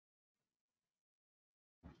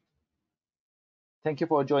Thank you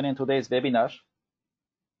for joining today's webinar,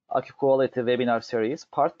 AcuQuality Webinar Series,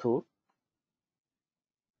 Part 2.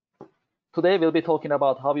 Today we'll be talking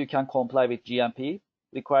about how you can comply with GMP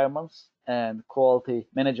requirements and quality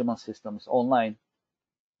management systems online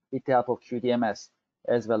with the help of QDMS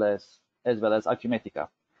as well as Acumatica.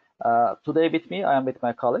 Today with me, I am with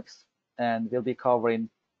my colleagues, and we'll be covering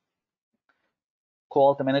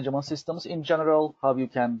quality management systems in general, how you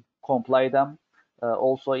can comply them,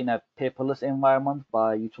 also in a paperless environment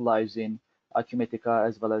by utilizing Acumatica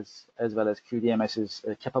as well as QDMS's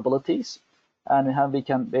capabilities, and how we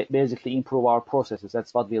can basically improve our processes.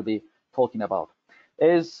 That's what we'll be talking about.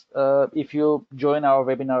 As if you join our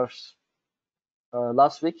webinars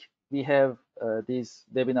last week, we have these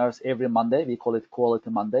webinars every Monday. We call it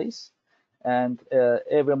Quality Mondays, and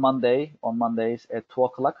every Monday on Mondays at 2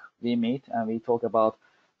 o'clock we meet and we talk about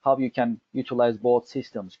how you can utilize both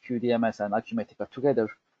systems, QDMS and Acumatica, together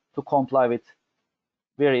to comply with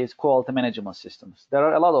various quality management systems. There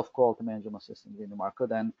are a lot of quality management systems in the market,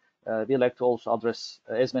 and we like to also address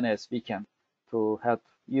as many as we can to help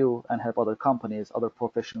you and help other companies, other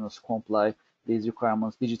professionals comply these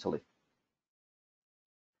requirements digitally.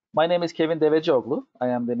 My name is Kevin Devecioglu. I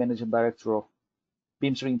am the Managing Director of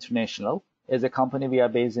Bimser International. As a company, we are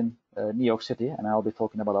based in New York City, and I'll be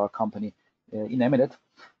talking about our company in a minute.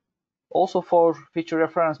 Also, for future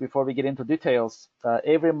reference, before we get into details,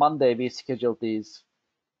 every Monday we schedule these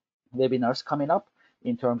webinars coming up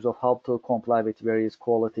in terms of how to comply with various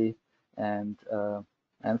quality and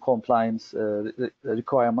compliance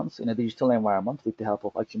requirements in a digital environment with the help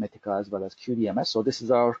of Acumatica as well as QDMS. So this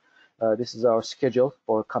is our schedule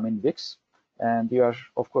for coming weeks, and you are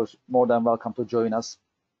of course more than welcome to join us.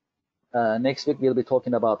 Next week we'll be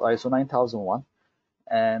talking about ISO 9001,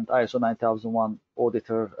 and ISO 9001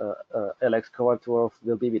 auditor Alex Kovartov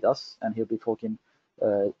will be with us, and he'll be talking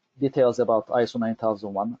details about ISO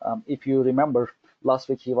 9001. If you remember, last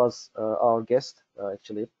week he was our guest.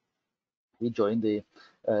 Actually, he joined the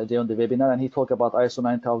webinar, and he talked about ISO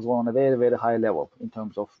 9001 on a very, very high level in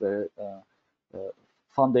terms of the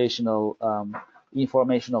foundational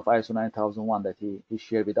information of ISO 9001 that he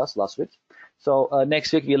shared with us last week. So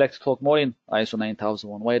next week we like to talk more in ISO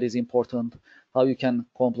 9001, why it is important, how you can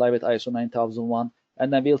comply with ISO 9001,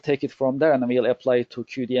 and then we'll take it from there and we'll apply it to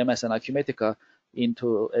QDMS and Acumatica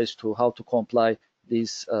as to how to comply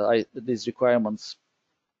these requirements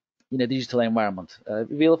in a digital environment.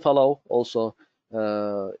 We will follow also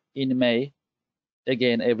in May,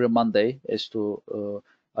 again every Monday, as to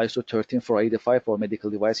ISO 13485 for medical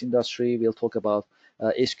device industry. We'll talk about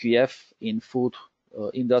SQF in food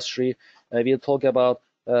industry. We'll talk about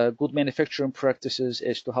good manufacturing practices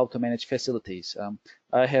as to how to manage facilities.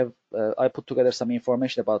 I put together some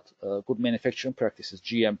information about good manufacturing practices,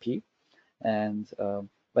 GMP, and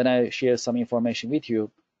when I share some information with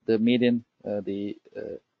you, the meeting, the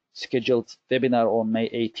scheduled webinar on May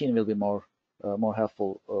 18 will be more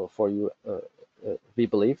helpful for you, we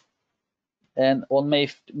believe. And on May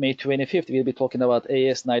 25th, we'll be talking about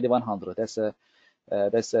AS 9100.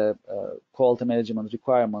 That's a quality management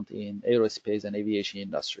requirement in aerospace and aviation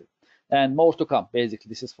industry, and more to come. Basically,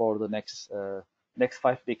 this is for the next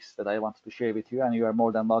 5 weeks that I wanted to share with you, and you are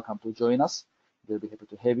more than welcome to join us. We'll be happy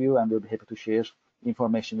to have you, and we'll be happy to share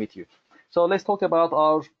information with you. So let's talk about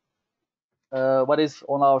our what is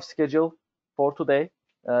on our schedule for today.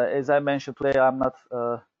 As I mentioned, today I'm not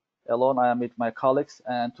alone. I am with my colleagues,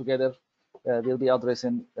 and together we'll be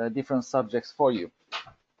addressing different subjects for you.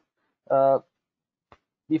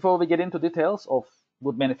 Before we get into details of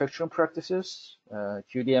good manufacturing practices,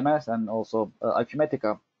 QDMS, and also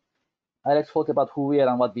Acumatica, I'd like to talk about who we are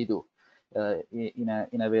and what we do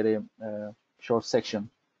in a very short section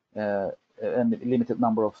and limited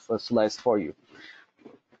number of slides for you.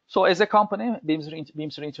 So as a company,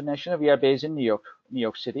 Bimser International, we are based in New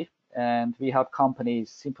York City, and we help companies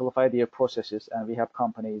simplify their processes, and we help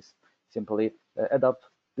companies simply adopt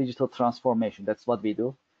digital transformation. That's what we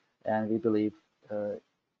do, and we believe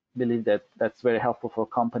that that's very helpful for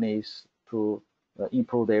companies to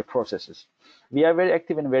improve their processes. We are very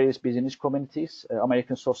active in various business communities.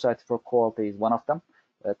 American Society for Quality is one of them.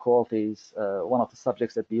 Quality is one of the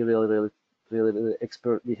subjects that we really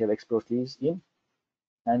have expertise in,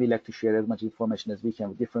 and we like to share as much information as we can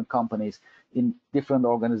with different companies in different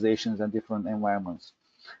organizations and different environments.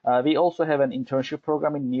 We also have an internship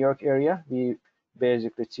program in New York area. We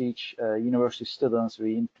basically teach university students.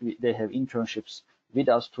 They have internships with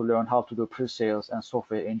us to learn how to do pre-sales and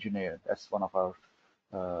software engineering. That's one of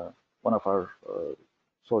our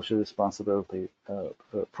social responsibility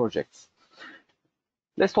projects.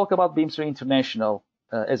 Let's talk about Bimser International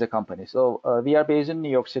as a company. So we are based in New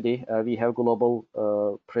York City. We have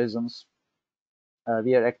global presence.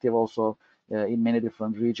 We are active also in many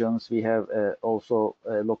different regions. We have also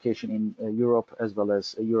a location in Europe, as well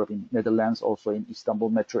as Europe in Netherlands, also in Istanbul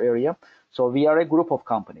metro area. So we are a group of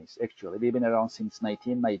companies, actually. We've been around since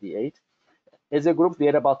 1998. As a group, we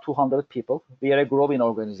are about 200 people. We are a growing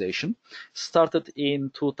organization. Started in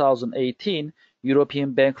 2018,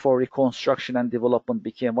 European Bank for Reconstruction and Development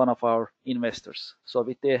became one of our investors. So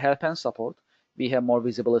with their help and support, we have more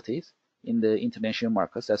visibilities in the international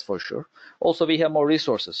markets, that's for sure. Also, we have more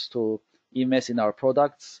resources to invest in our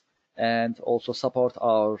products and also support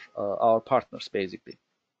our partners, basically.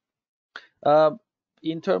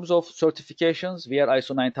 In terms of certifications, we are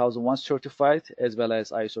ISO 9001 certified, as well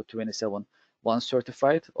as ISO 271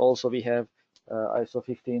 certified. Also, we have ISO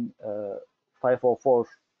 15504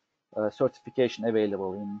 certification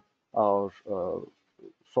available in our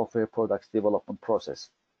software products development process.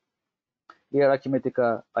 We are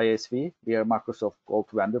Acumatica ISV. We are Microsoft Gold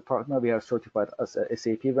vendor partner. We are certified as a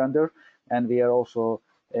SAP vendor, and we are also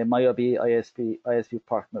a Mayabi ISV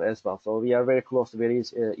partner as well. So we are very close to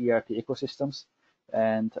various ERP ecosystems,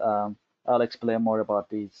 and I'll explain more about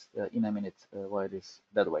these in a minute, why it is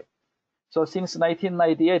that way. So since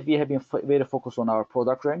 1998, we have been very focused on our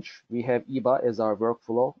product range. We have EBA as our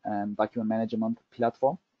workflow and document management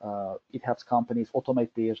platform. It helps companies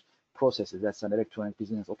automate their processes. That's an electronic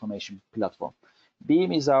business automation platform.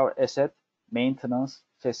 BIM is our asset, maintenance,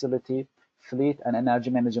 facility, fleet, and energy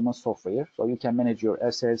management software. So you can manage your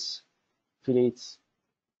assets, fleets,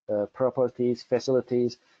 properties,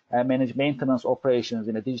 facilities, and manage maintenance operations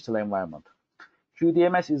in a digital environment.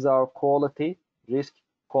 QDMS is our quality, risk,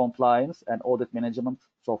 compliance, and audit management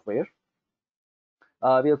software.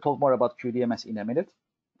 We'll talk more about QDMS in a minute.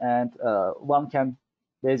 And one can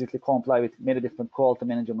basically comply with many different quality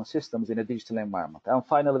management systems in a digital environment. And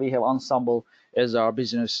finally, we have Ensemble as our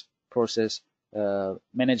business process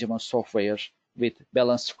management software with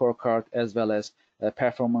balanced scorecard as well as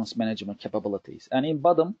performance management capabilities. And in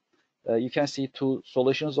bottom, you can see two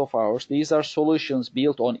solutions of ours. These are solutions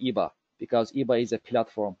built on EBA, because EBA is a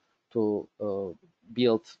platform to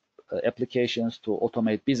build applications to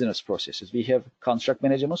automate business processes. We have contract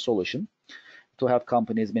management solution to help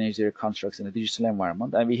companies manage their contracts in a digital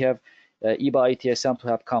environment. And we have EBA ITSM to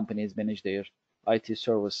help companies manage their IT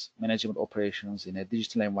service management operations in a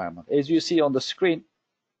digital environment. As you see on the screen,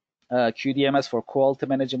 QDMS for quality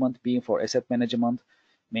management, BIM for asset management,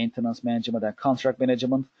 maintenance management, and contract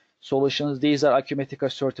management solutions. These are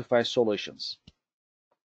Acumatica certified solutions.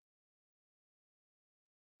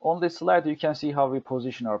 On this slide, you can see how we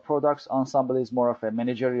position our products. Ensemble is more of a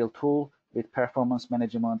managerial tool with performance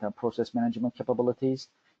management and process management capabilities.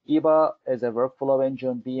 EBA as a workflow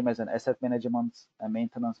engine, BIM as an asset management and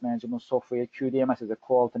maintenance management software, QDMS as a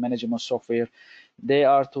quality management software. They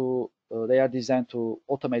are designed to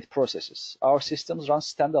automate processes. Our systems run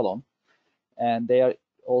standalone, and they are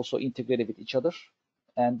also integrated with each other,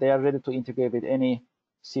 and they are ready to integrate with any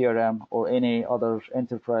CRM or any other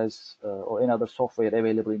enterprise or any other software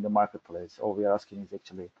available in the marketplace. All we are asking is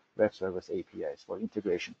actually web service APIs for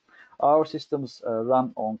integration. Our systems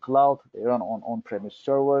run on cloud. They run on on-premise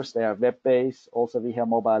servers. They are web-based. Also, we have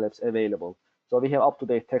mobile apps available. So we have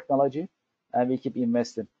up-to-date technology, and we keep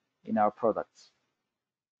investing in our products.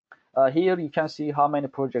 Here you can see how many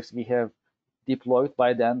projects we have deployed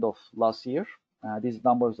by the end of last year. These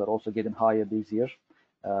numbers are also getting higher this year.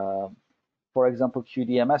 For example,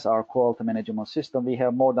 QDMS, our quality management system, we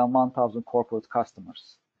have more than 1,000 corporate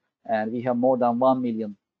customers, and we have more than 1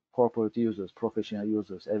 million corporate users, professional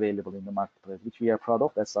users available in the marketplace, which we are proud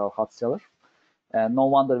of. That's our hot seller. And no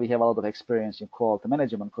wonder we have a lot of experience in quality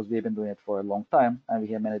management, because we've been doing it for a long time, and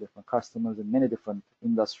we have many different customers in many different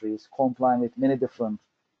industries, complying with many different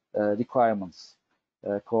requirements,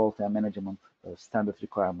 quality and management standard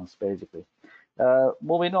requirements, basically.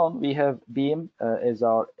 Moving on, we have BIM as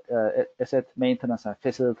our asset maintenance and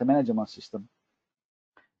facility management system.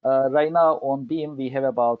 Right now on BIM, we have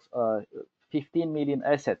about 15 million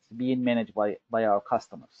assets being managed by our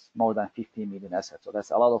customers, more than 15 million assets. So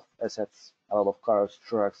that's a lot of assets, a lot of cars,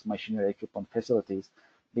 trucks, machinery, equipment, facilities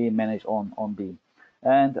being managed on BIM.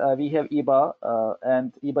 And we have EBA,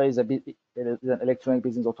 and EBA is an electronic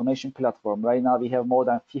business automation platform. Right now, we have more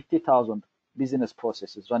than 50,000 business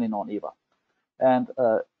processes running on EBA. And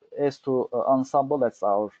as to Ensemble, that's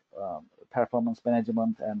our performance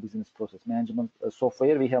management and business process management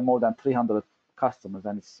software. We have more than 300 customers,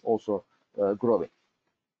 and it's also growing.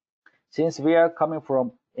 Since we are coming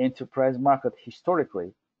from enterprise market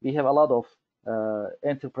historically, we have a lot of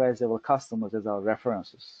enterprise level customers as our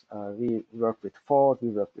references. We work with Ford, we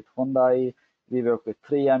work with Hyundai, We work with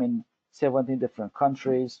 3M in 17 different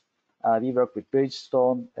countries. We work with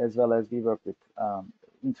Bridgestone, as well as we work with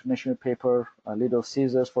International Paper, Little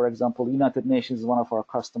Caesars, for example. United Nations is one of our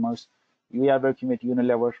customers. We are working with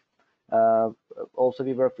Unilever. Also,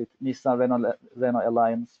 we work with Nissan Renault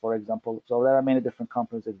Alliance, for example. So there are many different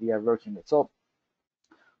companies that we are working with. So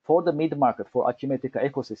for the mid-market, for Acumatica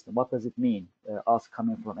ecosystem, what does it mean, us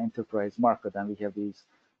coming from enterprise market, and we have these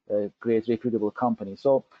great reputable companies?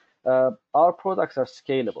 So our products are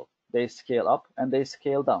scalable. They scale up and they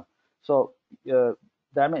scale down. So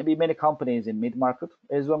there may be many companies in mid-market.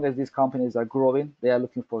 As long as these companies are growing, they are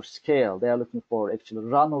looking for scale. They are looking for actual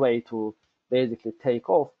runway to basically take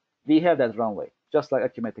off. We have that runway, just like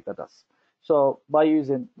Acumatica does. So by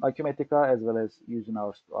using Acumatica as well as using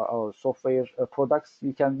our software products,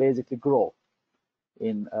 you can basically grow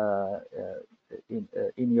with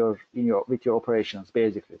your operations,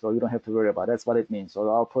 basically. So you don't have to worry about it. That's what it means. So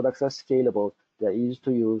our products are scalable. They're easy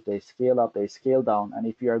to use. They scale up. They scale down. And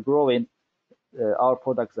if you are growing, our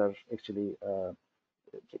products are actually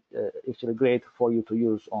great for you to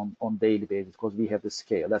use on daily basis because we have the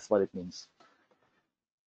scale. That's what it means.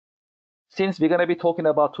 Since we're going to be talking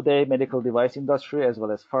about today medical device industry as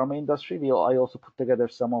well as pharma industry, I also put together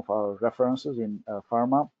some of our references in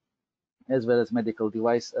pharma as well as medical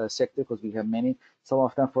device sector because we have many. Some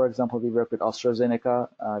of them, for example, we work with AstraZeneca,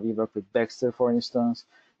 we work with Baxter, for instance.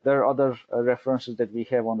 There are other references that we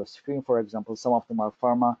have on the screen. For example, some of them are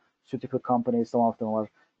pharmaceutical companies, some of them are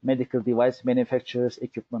medical device manufacturers,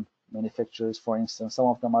 equipment manufacturers, for instance. Some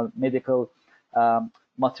of them are medical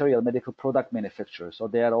medical product manufacturers. So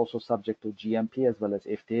they are also subject to GMP as well as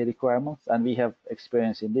FDA requirements. And we have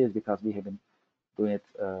experience in this because we have been doing it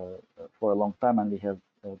for a long time, and we have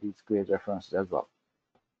these great references as well.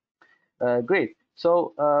 Great.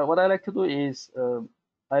 So what I like to do is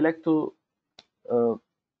I like to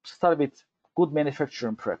start with good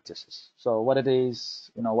manufacturing practices. So what it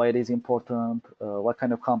is, why it is important, what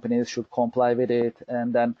kind of companies should comply with it,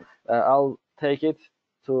 and then I'll take it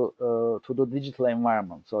to the digital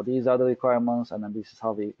environment. So these are the requirements, and then this is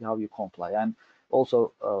how you comply. And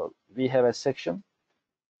also we have a section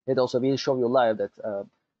that also will show you live that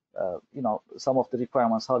some of the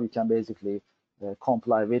requirements, how you can basically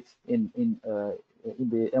comply with in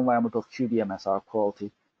the environment of QDMS, our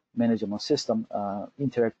quality management system,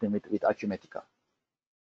 interacting with Acumatica.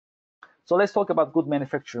 So let's talk about good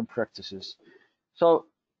manufacturing practices. So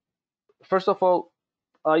first of all,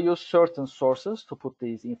 I use certain sources to put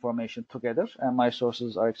these information together, and my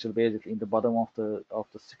sources are actually basically in the bottom of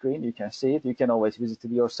the screen. You can see it. You can always visit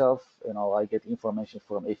it yourself. I get information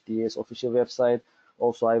from FDA's official website.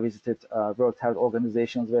 Also, I visited World Health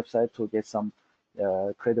Organization's website to get some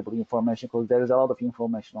credible information, because there is a lot of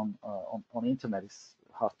information on internet. It's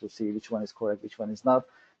hard to see which one is correct, which one is not.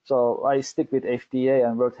 So I stick with FDA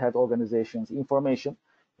and World Health Organization's information.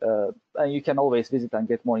 And you can always visit and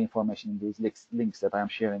get more information in these links that I'm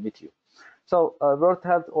sharing with you. So World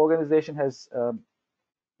Health Organization has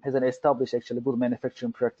an established actually good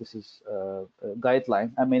manufacturing practices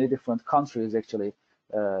guideline, and many different countries actually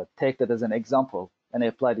take that as an example and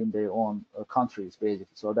apply it in their own countries,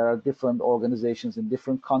 basically. So there are different organizations in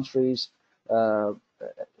different countries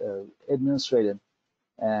administrating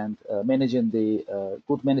and managing the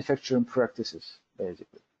good manufacturing practices,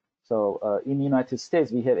 basically. So in the United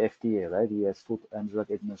States, we have FDA, right? The U.S. Food and Drug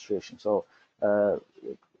Administration. So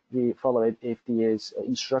we follow FDA's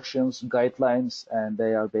instructions, guidelines, and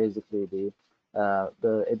they are basically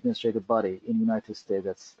the administrative body in the United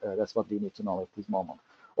States. That's what we need to know at this moment.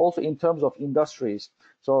 Also, in terms of industries,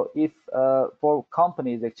 so if for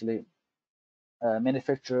companies actually,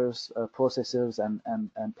 manufacturers, processors,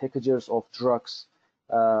 and packagers of drugs,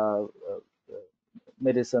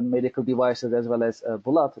 medicine, medical devices, as well as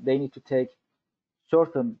blood, they need to take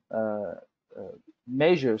certain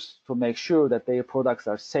measures to make sure that their products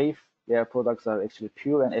are safe, their products are actually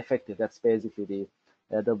pure and effective. That's basically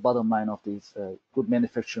the bottom line of these good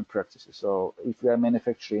manufacturing practices. So if you are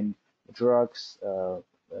manufacturing drugs,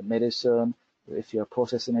 medicine, if you are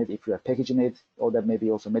processing it, if you are packaging it, or that may be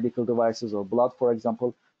also medical devices or blood, for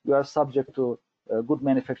example, you are subject to good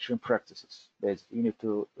manufacturing practices. Basically, you need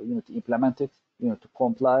to implement it, you need to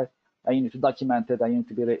comply, and you need to document it, and you need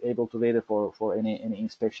to be able to read it for any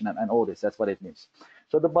inspection and audits. That's what it means.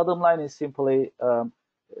 So the bottom line is simply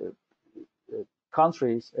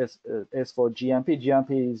countries, as for GMP,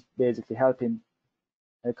 GMP is basically helping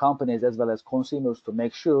companies as well as consumers to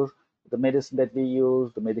make sure the medicine that we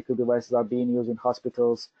use, the medical devices are being used in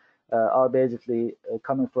hospitals, are basically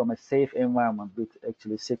coming from a safe environment, with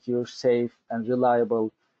actually secure, safe, and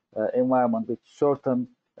reliable environment with certain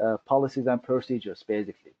policies and procedures,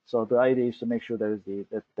 basically. So the idea is to make sure there is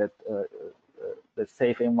the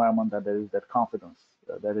safe environment and there is that confidence.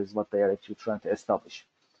 That is what they are actually trying to establish.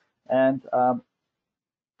 And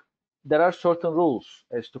there are certain rules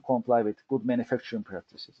as to comply with good manufacturing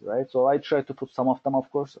practices, right? So I try to put some of them, of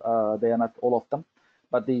course. They are not all of them,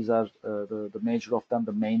 but these are the major of them,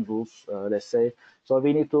 the main rules, let's say. So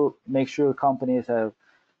we need to make sure companies have,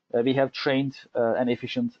 we have trained and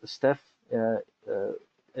efficient staff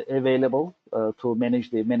available to manage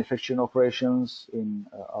the manufacturing operations in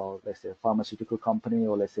our, let's say, pharmaceutical company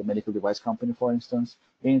or let's say medical device company, for instance.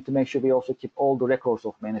 We need to make sure we also keep all the records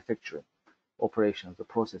of manufacturing operations, the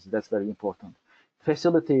processes. That's very important.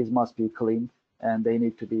 Facilities must be cleaned, and they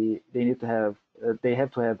have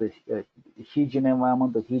to have the hygiene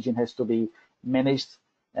environment. The hygiene has to be managed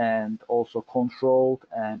and also controlled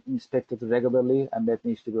and inspected regularly, and that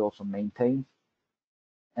needs to be also maintained.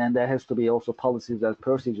 And there has to be also policies and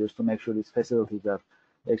procedures to make sure these facilities are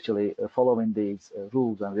actually following these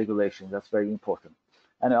rules and regulations. That's very important.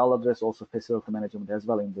 And I'll address also facility management as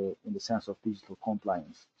well in the sense of digital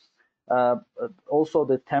compliance. Also,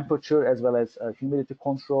 the temperature as well as humidity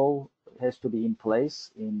control has to be in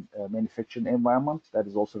place in manufacturing environment. That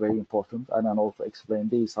is also very important. And I'll also explain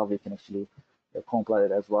this, how we can actually comply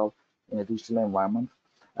it as well in a digital environment.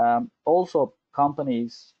 Also,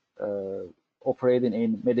 companies operating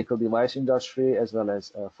in medical device industry as well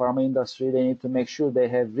as pharma industry, they need to make sure they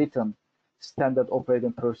have written standard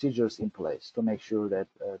operating procedures in place to make sure that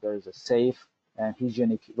there is a safe and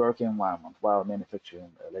hygienic work environment while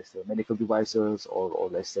manufacturing, let's say, medical devices or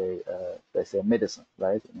let's say medicine,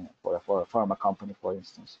 right? For a pharma company, for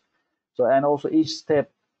instance. So, and also each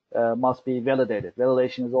step must be validated.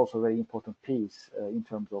 Validation is also a very important piece in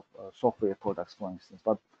terms of software products, for instance.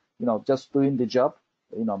 But just doing the job,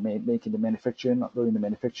 making the manufacturing, doing the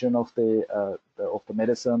manufacturing of the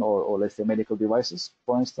medicine or let's say medical devices,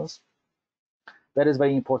 for instance. That is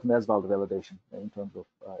very important as well, the validation in terms of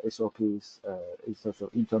SOPs,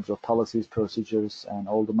 in terms of policies, procedures, and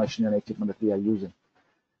all the machinery and equipment that we are using.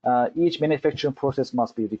 Each manufacturing process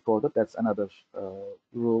must be recorded. That's another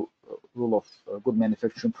rule of good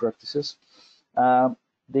manufacturing practices. Also,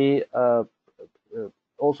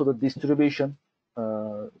 the distribution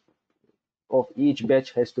of each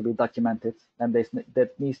batch has to be documented, and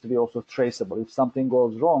that needs to be also traceable. If something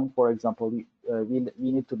goes wrong, for example, we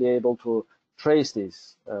need to be able to trace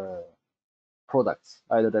these products,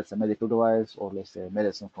 either that's a medical device or let's say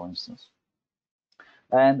medicine, for instance.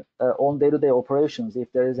 And on day-to-day operations,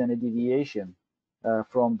 if there is any deviation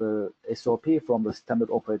from the SOP, from the standard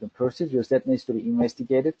operating procedures, that needs to be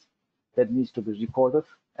investigated, that needs to be recorded,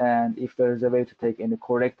 and if there is a way to take any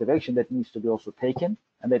corrective action, that needs to be also taken,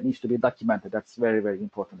 and that needs to be documented. That's very, very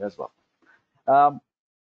important as well.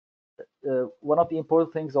 One of the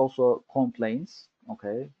important things also complaints,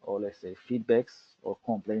 okay, or let's say feedbacks or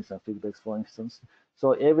complaints and feedbacks, for instance.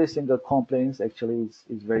 So every single complaint actually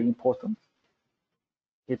is very important.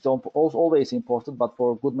 It's also always important, but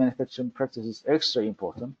for good manufacturing practices, extra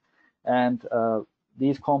important. And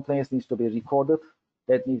these complaints need to be recorded.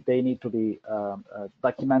 They need to be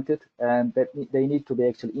documented, and they need to be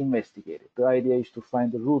actually investigated. The idea is to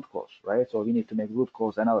find the root cause, right? So we need to make root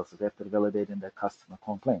cause analysis after validating the customer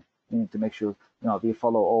complaint. We need to make sure we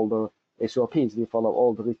follow all the SOPs, we follow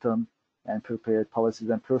all the written and prepared policies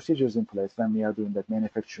and procedures in place when we are doing that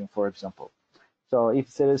manufacturing, for example. So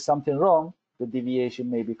if there is something wrong, the deviation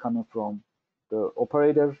may be coming from the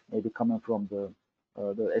operator, maybe coming from the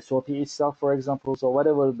SOP itself, for example. So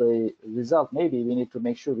whatever the result may be, we need to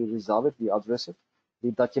make sure we resolve it, we address it,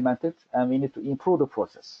 we document it, and we need to improve the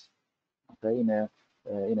process, okay, in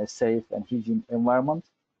a safe and hygiene environment,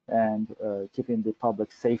 and keeping the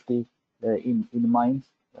public safety in mind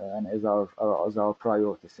and as our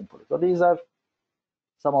priority, simply. So these are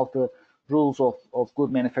some of the rules of good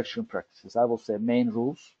manufacturing practices. I will say main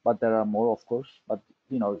rules, but there are more, of course. But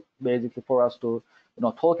basically for us to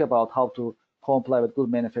talk about how to comply with good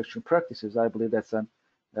manufacturing practices, I believe that's a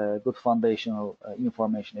good foundational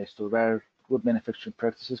information as to where good manufacturing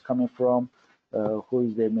practices coming from, who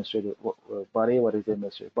is the administrative body, what is the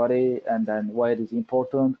administrative body, and then why it is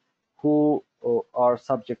important, who are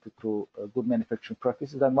subjected to good manufacturing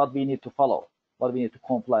practices, and what we need to follow, what we need to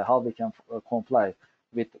comply, how we can comply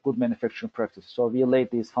with good manufacturing practices. So we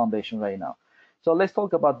laid this foundation right now. So let's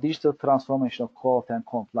talk about digital transformation of quality and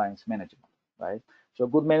compliance management, right? So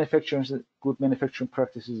good manufacturing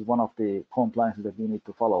practices is one of the compliances that we need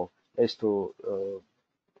to follow as to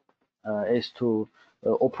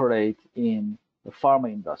operate in the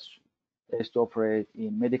pharma industry, as to operate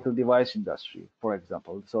in medical device industry, for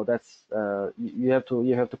example. So that's you have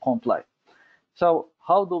to comply. So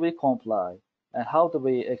how do we comply, and how do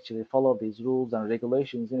we actually follow these rules and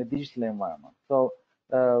regulations in a digital environment? So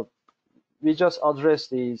we just address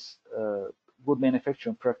these good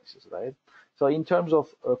manufacturing practices, right? So in terms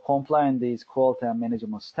of complying these quality and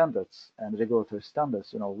management standards and regulatory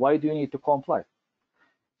standards, why do you need to comply?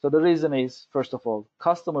 So the reason is, first of all,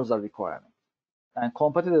 customers are requiring it, and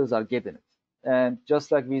competitors are getting it. And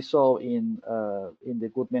just like we saw in the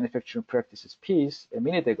good manufacturing practices piece a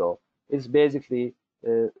minute ago, it's basically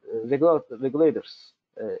regulators,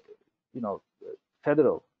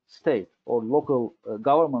 federal, state, or local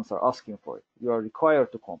governments are asking for it. You are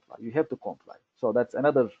required to comply. You have to comply. So that's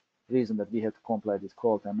another reason that we have to comply with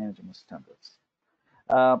quality and management standards.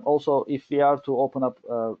 Also, if we are to open up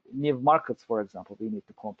new markets, for example, we need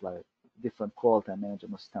to comply with different quality and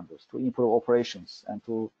management standards to improve operations and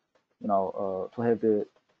to have the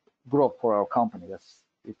growth for our company. That's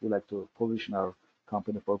if we like to position our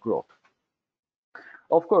company for growth.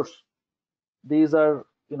 Of course, these are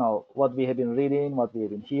what we have been reading, what we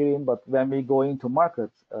have been hearing, but when we go into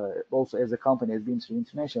market, also as a company, as Bimser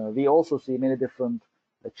International, we also see many different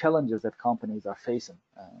challenges that companies are facing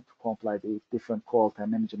to comply with different quality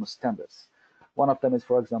and management standards. One of them is,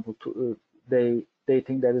 for example, they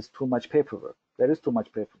think there is too much paperwork. There is too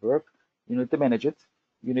much paperwork. You need to manage it.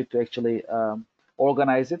 You need to actually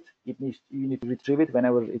organize it. You need to retrieve it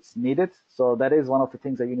whenever it's needed. So that is one of the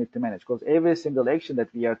things that you need to manage, because every single action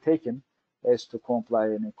that we are taking is to comply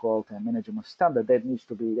in a quality and management standard. That needs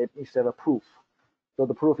to have a proof. So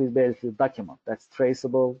the proof is basically a document that's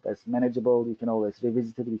traceable, that's manageable. You can always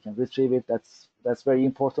revisit it. You can retrieve it. That's very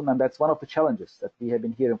important, and that's one of the challenges that we have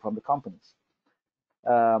been hearing from the companies.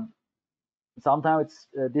 Sometimes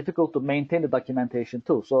it's difficult to maintain the documentation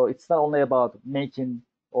too. So it's not only about making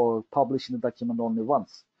or publishing the document only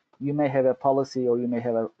once. You may have a policy, or you may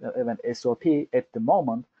have an SOP at the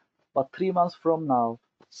moment, but 3 months from now,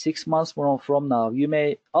 6 months from now, you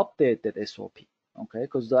may update that SOP. Okay,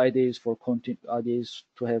 because the idea is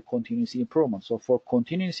to have continuous improvement. So for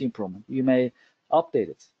continuous improvement, you may update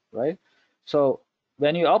it, right? So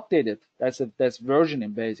when you update it, that's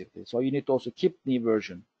versioning basically. So you need to also keep the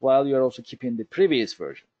version while you're also keeping the previous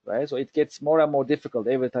version, right? So it gets more and more difficult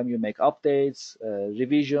every time you make updates,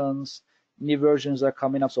 revisions, new versions are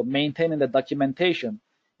coming up. So maintaining the documentation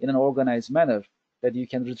in an organized manner that you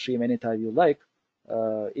can retrieve anytime you like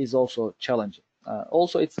is also challenging.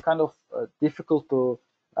 Also, it's kind of difficult to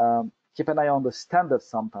keep an eye on the standards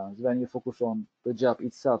sometimes when you focus on the job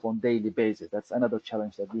itself on daily basis. That's another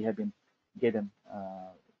challenge that we have been getting,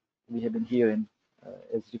 we have been hearing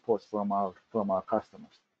as reports from our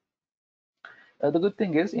customers. The good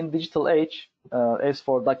thing is, in digital age, as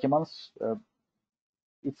for documents,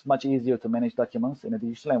 it's much easier to manage documents in a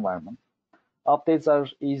digital environment. Updates are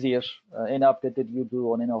easier. Any update that you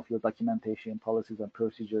do on any of your documentation, policies, and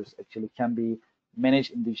procedures actually can be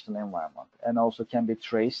managed in digital environment and also can be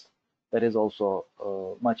traced. That is also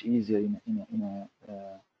much easier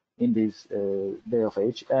in this day of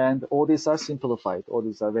age. And audits are simplified.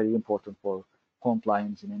 Audits are very important for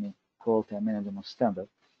compliance in any quality and management standard.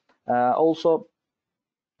 Also,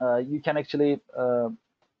 you can actually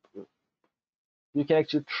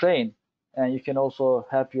train, and you can also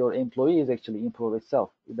help your employees actually improve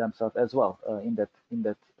themselves as well in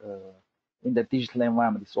that digital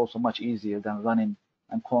environment. It's also much easier than running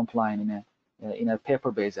and complying in a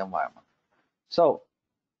paper-based environment. So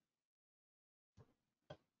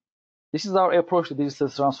this is our approach to digital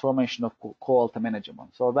transformation of quality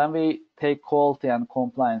management. So when we take quality and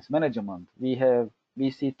compliance management, we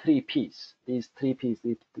see 3 P's. These 3 P's,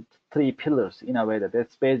 these 3 pillars in a way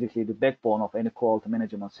that's basically the backbone of any quality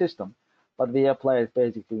management system. But we apply it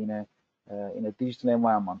basically in a digital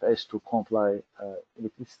environment as to comply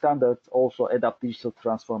with the standards, also adapt digital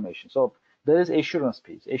transformation. So there is assurance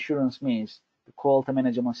piece. Assurance means the quality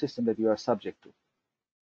management system that you are subject to.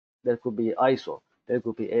 That could be ISO, that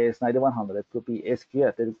could be AS9100, that could be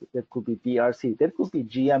SQF, that could be BRC, that could be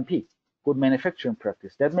GMP, good manufacturing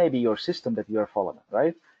practice. That may be your system that you are following,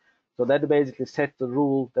 right? So that basically sets the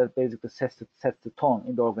rule, that basically sets the tone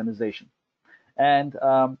in the organization. And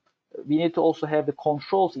we need to also have the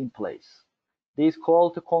controls in place. These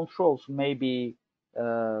quality controls may be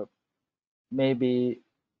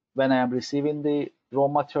when I am receiving the raw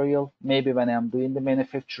material, maybe when I am doing the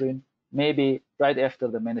manufacturing, maybe right after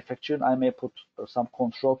the manufacturing, I may put some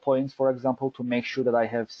control points, for example, to make sure that I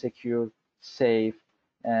have secure, safe,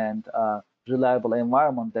 and reliable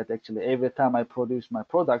environment that actually every time I produce my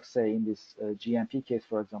products, say in this GMP case,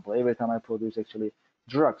 for example, every time I produce actually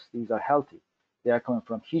drugs, these are healthy. They are coming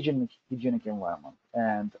from hygienic environment,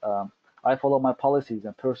 and I follow my policies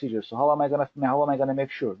and procedures. So how am I gonna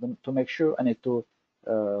make sure? To make sure, I need to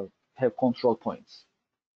have control points.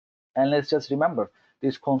 And let's just remember,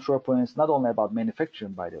 these control points not only about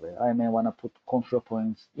manufacturing, by the way. I may want to put control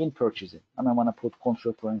points in purchasing. I may want to put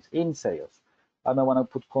control points in sales. I may want to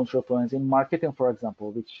put control points in marketing, for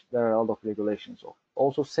example, which there are a lot of regulations of.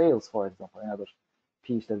 Also sales, for example, another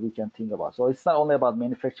piece that we can think about. So it's not only about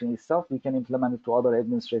manufacturing itself, we can implement it to other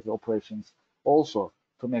administrative operations also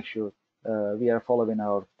to make sure we are following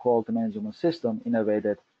our quality management system in a way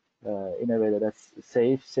that's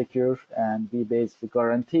safe, secure, and we basically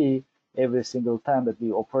guarantee every single time that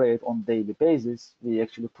we operate on a daily basis, we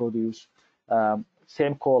actually produce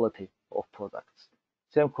same quality of products,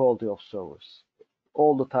 same quality of service,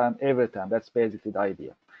 all the time, every time. That's basically the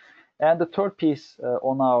idea. And the third piece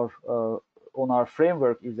on our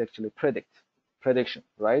framework is actually prediction,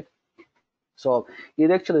 right? So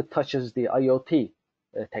it actually touches the IoT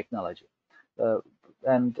technology,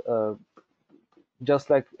 and just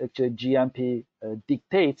like actually GMP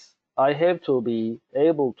dictates, I have to be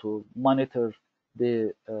able to monitor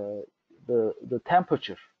the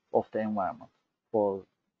temperature of the environment for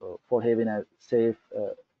having a safe,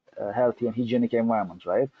 healthy, and hygienic environment,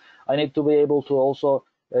 right? I need to be able to also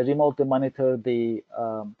remotely monitor the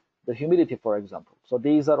humidity, for example. So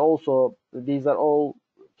these are all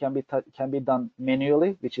can be done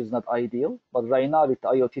manually, which is not ideal. But right now with the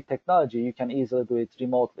IoT technology, you can easily do it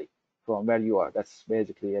remotely from where you are. That's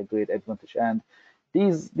basically a great advantage. And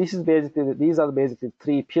these are basically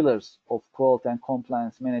three pillars of quality and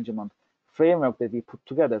compliance management framework that we put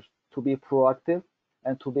together to be proactive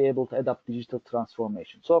and to be able to adopt digital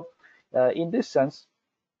transformation. So in this sense,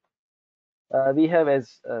 we have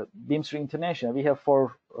as Bimser International, we have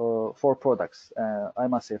four products. I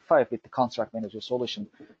must say five with the contract manager solution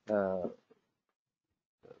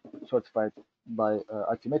certified by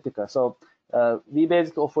Acumatica. So we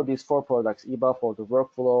basically offer these four products: EBA for the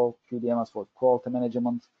workflow, QDMS for quality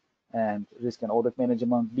management and risk and audit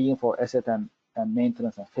management, BIM for asset and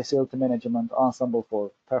maintenance and facility management, Ensemble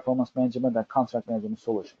for performance management, and contract management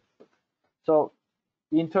solution. So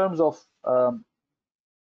in terms of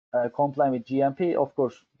complying with GMP, of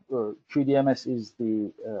course, QDMS is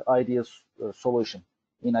the ideal solution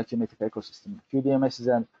in Acumatica ecosystem. QDMS is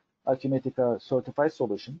an Acumatica certified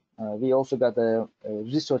solution. We also got a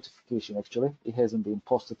recertification, actually. It hasn't been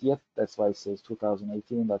posted yet. That's why it says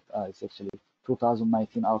 2018, but it's actually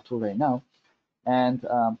 2019 R2 right now. And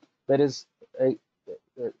that is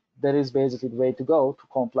basically the way to go to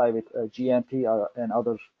comply with GMP and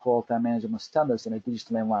other quality management standards in a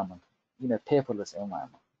digital environment, in a paperless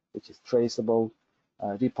environment, which is traceable,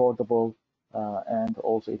 reportable, and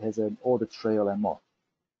also it has an audit trail and more.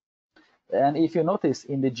 And if you notice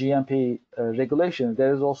in the GMP regulations,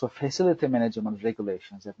 there is also facility management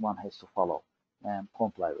regulations that one has to follow and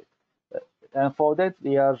comply with. And for that,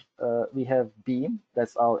 we have BIM,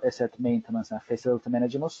 that's our asset maintenance and facility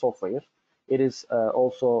management software. It is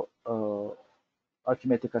also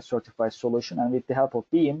Acumatica certified solution, and with the help of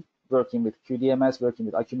BIM, working with QDMS, working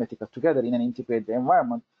with Acumatica together in an integrated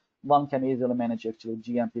environment, one can easily manage actually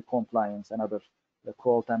GMP compliance and other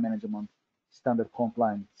quality management standard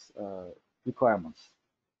compliance requirements.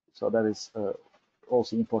 So that is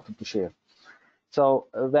also important to share. So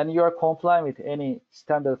when you are complying with any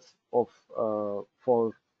standards of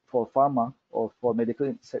for pharma or for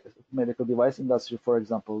medical device industry, for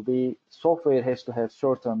example, the software has to have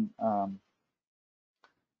certain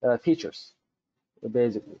features,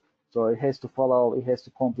 basically. So it has to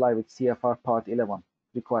comply with CFR Part 11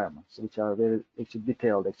 requirements, which are very actually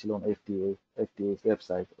detailed actually on FDA's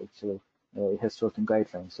website. Actually, it has certain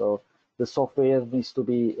guidelines. So the software needs to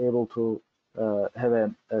be able to have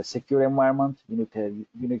a secure environment. You need to have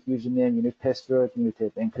unique username, unique password, you need to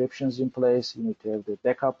have encryptions in place, you need to have the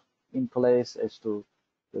backup in place as to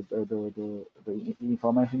the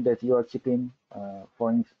information that you are keeping,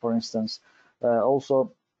 for instance.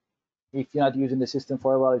 Also, if you're not using the system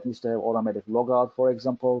for a while, it needs to have automatic logout, for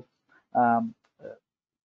example.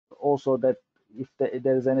 Also, that if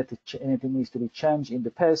there is anything needs to be changed in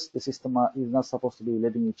the past, the system is not supposed to be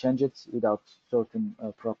letting you change it without certain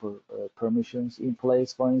proper permissions in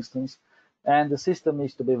place, for instance. And the system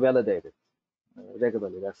needs to be validated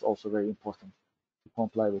regularly. That's also very important to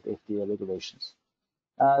comply with FDA regulations.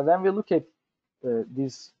 When we look at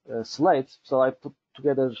these slides, so I put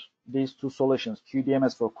together these two solutions,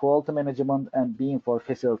 QDMS for quality management and BIM for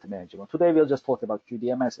facility management. Today we'll just talk about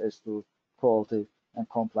QDMS as to quality and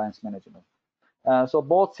compliance management. So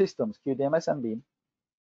both systems, QDMS and BIM,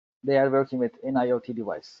 they are working with an IoT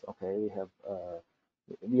device. Okay,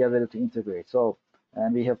 we are ready to integrate. So,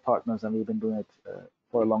 and we have partners, and we've been doing it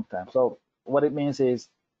for a long time. So what it means is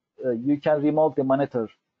you can remotely monitor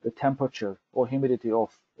the temperature or humidity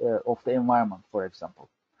of the environment, for example.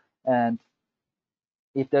 And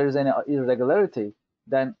if there is any irregularity,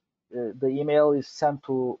 then the email is sent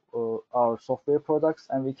to our software products,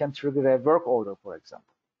 and we can trigger a work order, for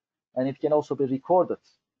example. And it can also be recorded.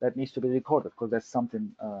 That needs to be recorded because that's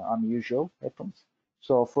something unusual happens.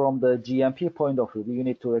 So from the GMP point of view, you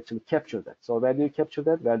need to actually capture that. So where do you capture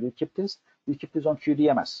that? Where do you keep this? You keep this on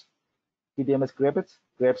QDMS. QDMS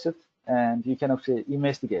grabs it, and you can actually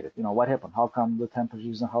investigate it. You know, what happened? How come the temperature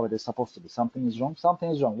isn't how it is supposed to be? Something is wrong. Something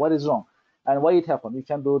is wrong. What is wrong? And why it happened? You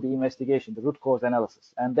can do the investigation, the root cause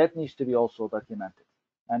analysis, and that needs to be also documented.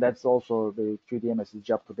 And that's also the QDMS's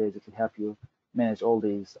job to basically help you manage all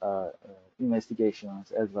these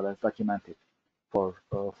investigations as well as document it for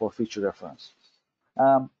future reference.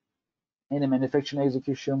 In the manufacturing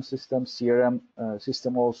execution system, CRM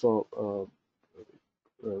system also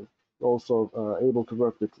able to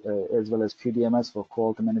work with as well as QDMS for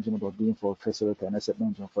quality management or BIM for facility and asset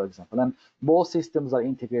management, for example. And both systems are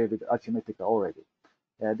integrated with Acumatica already.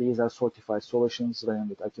 These are certified solutions running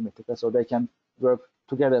with Acumatica, so they can work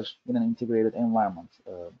together in an integrated environment.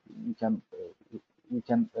 You can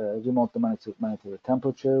remotely monitor the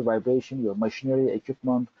temperature, vibration, your machinery,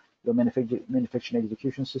 equipment, your manufacturing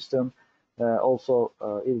execution system. Also,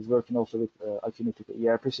 it is working also with Acumatica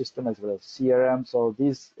ERP system as well as CRM. So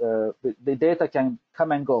these the data can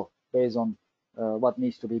come and go based on what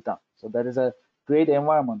needs to be done. So that is a great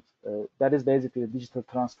environment. That is basically a digital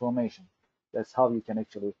transformation. That's how you can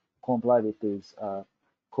actually comply with these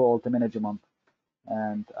quality management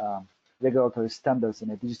and regulatory standards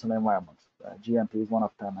in a digital environment. GMP is one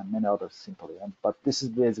of them, and many others simply. But this is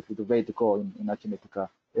basically the way to go in Acumatica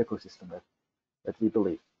ecosystem that we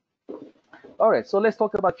believe. All right, so let's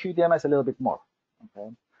talk about QDMS a little bit more. Okay,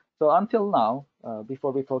 so until now,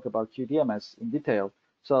 before we talk about QDMS in detail,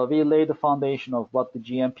 so we laid the foundation of what the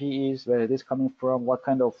GMP is, where it is coming from, what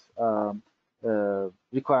kind of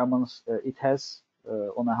requirements it has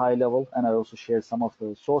on a high level, and I also shared some of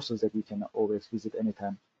the sources that you can always visit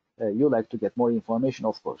anytime you like to get more information,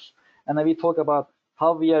 of course. And then we talk about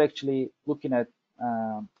how we are actually looking at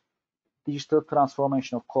digital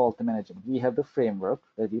transformation of quality management. We have the framework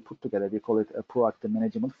that we put together. We call it a proactive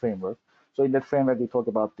management framework. So in that framework, we talk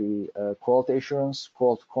about the quality assurance,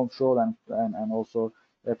 quality control, and also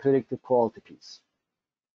a predictive quality piece.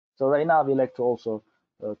 So right now, we like to also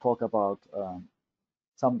talk about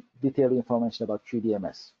some detailed information about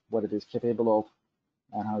QDMS, what it is capable of,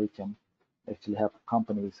 and how it can actually help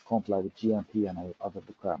companies comply with GMP and other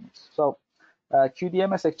requirements. So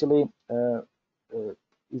QDMS actually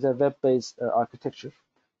is a web-based architecture.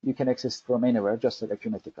 You can access from anywhere, just like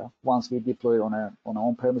Acumatica. Once we deploy it on an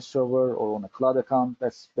on-premise server or on a cloud account,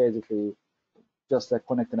 that's basically just like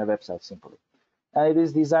connecting a website simply. And it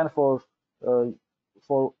is designed for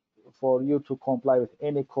you to comply with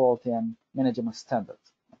any quality and management standards.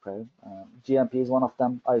 Okay, GMP is one of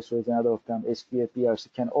them, ISO is another of them, SQF,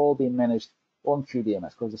 BRC can all be managed on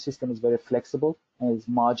QDMS because the system is very flexible and it's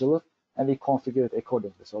modular, and we configure it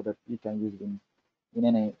accordingly so that you can use it in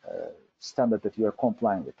any standard that you are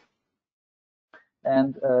complying with.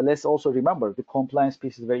 And let's also remember the compliance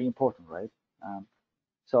piece is very important, right?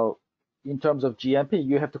 So in terms of GMP,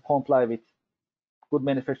 you have to comply with good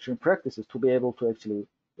manufacturing practices to be able to actually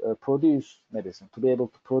produce medicine, to be able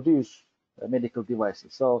to produce medical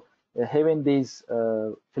devices. So having this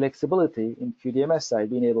flexibility in QDMS side,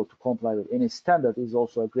 being able to comply with any standard is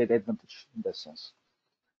also a great advantage in that sense.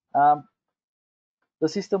 The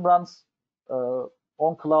system runs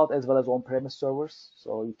on cloud as well as on-premise servers,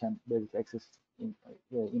 so you can basically access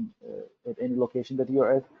at any location that you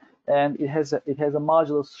are at, and it has a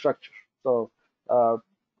modular structure. So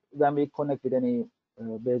when we connect with any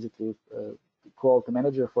basically quality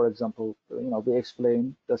manager, for example, we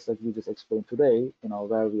explain just like we just explained today,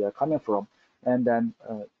 where we are coming from, and then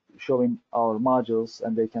showing our modules,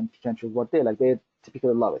 and they can choose what they like. They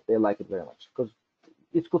typically love it. They like it very much because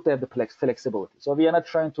it's good to have the flexibility. So we are not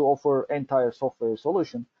trying to offer entire software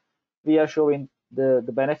solution. We are showing the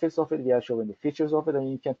benefits of it. We are showing the features of it,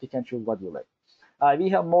 and you can pick and choose what you like. We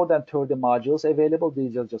have more than 30 modules available.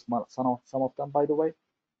 These are just some of them, by the way.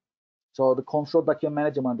 So the control document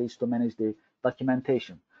management is to manage the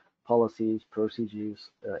documentation, policies, procedures,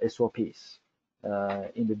 SOPs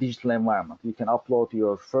in the digital environment. You can upload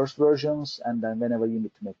your first versions, and then whenever you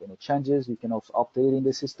need to make any changes, you can also update it in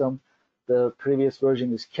the system. The previous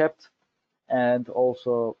version is kept, and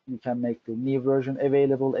also you can make the new version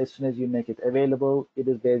available. As soon as you make it available, it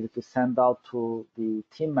is basically sent out to the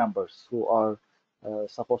team members who are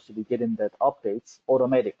supposed to be getting that updates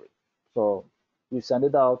automatically. So you send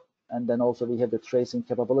it out, and then also we have the tracing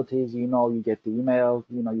capabilities. You get the email,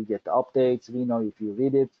 you get the updates. We know if you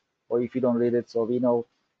read it or if you don't read it. So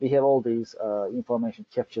we have all these information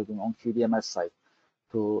captured on QDMS site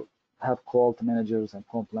to help quality managers and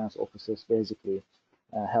compliance officers basically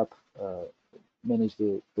help manage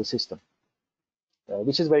the system,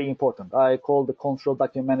 which is very important. I call the control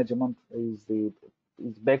document management is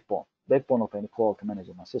backbone of any quality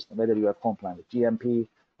management system, whether you are compliant with GMP,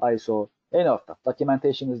 ISO, any of that.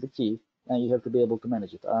 Documentation is the key, and you have to be able to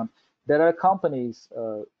manage it. There are companies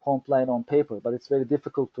compliant on paper, but it's very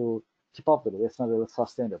difficult to keep up with it. It's not really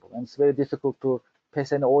sustainable, and it's very difficult to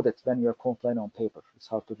pass an audit when you're compliant on paper. It's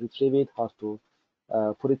hard to retrieve it, hard to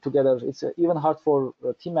put it together. It's even hard for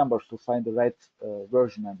team members to find the right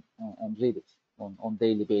version and read it on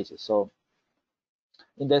daily basis. So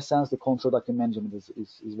in that sense, the control document management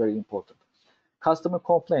is very important. Customer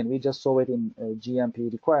complaint, we just saw it in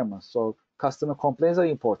GMP requirements. So customer complaints are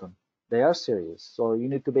important. They are serious. So you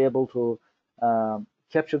need to be able to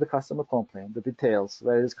capture the customer complaint, the details,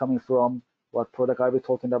 where it is coming from, what product are we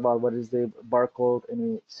talking about, what is the barcode,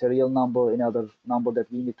 any serial number, any other number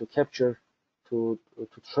that we need to capture to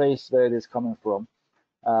trace where it is coming from.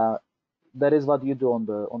 That is what you do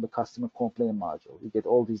on the customer complaint module. You get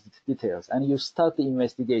all these details and you start the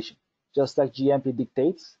investigation. Just like GMP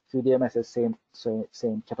dictates, QDMS has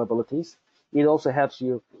same capabilities. It also helps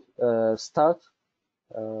you start,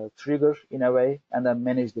 trigger in a way, and then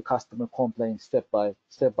manage the customer complaint step by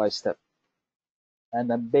step. And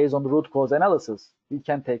then based on the root cause analysis, you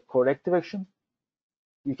can take corrective action.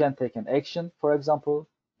 You can take an action, for example.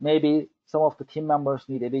 Maybe some of the team members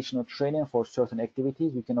need additional training for certain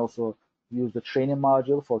activities. You can also use the training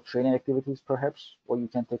module for training activities, perhaps, or you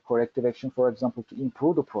can take corrective action, for example, to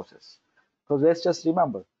improve the process. Because let's just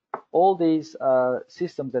remember, all these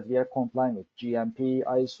systems that we are complying with, GMP,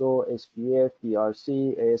 ISO, SPF,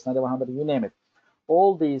 DRC, AS9100, you name it,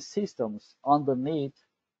 all these systems underneath,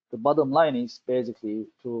 the bottom line is basically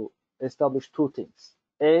to establish two things.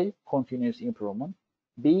 A, continuous improvement.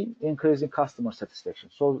 B, increasing customer satisfaction.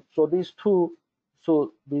 So these two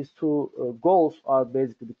goals are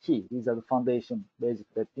basically the key. These are the foundation,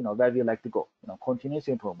 basically, that where we like to go. Continuous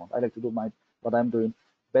improvement. I like to do what I'm doing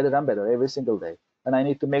better and better every single day, and I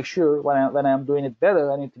need to make sure when I'm doing it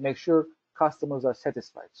better, I need to make sure customers are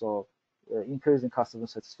satisfied. So increasing customer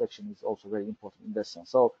satisfaction is also very important in that sense.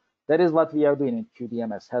 So that is what we are doing in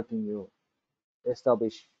QDMS, helping you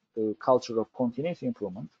establish the culture of continuous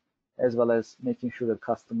improvement, as well as making sure that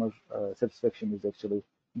customer satisfaction is actually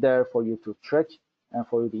there for you to track and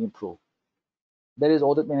for you to improve. There is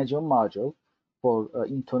audit management module for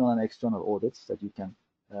internal and external audits that you can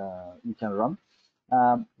run.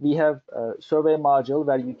 We have a survey module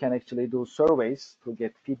where you can actually do surveys to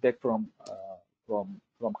get feedback from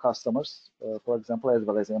customers, for example, as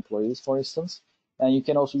well as employees, for instance. And you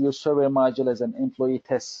can also use survey module as an employee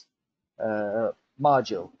test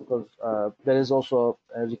module, because there is also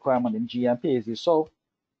a requirement in GMP, as you saw.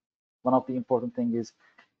 One of the important things is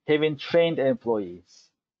having trained employees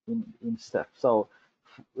in STEP. So,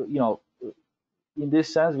 in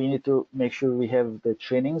this sense, we need to make sure we have the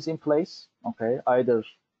trainings in place, okay, either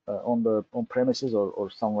on premises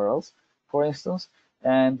or somewhere else, for instance.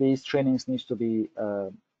 And these trainings needs to be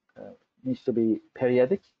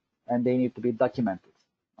periodic, and they need to be documented,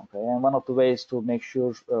 okay. And one of the ways to make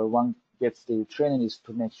sure one gets the training is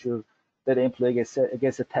to make sure that the employee gets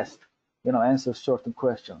a test, answers certain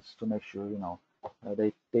questions to make sure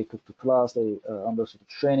they took the class, they understood the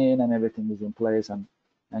training, and everything is in place and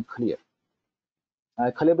clear.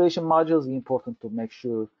 Calibration modules is important to make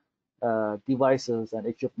sure devices and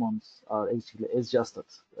equipments are actually adjusted.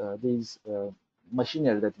 These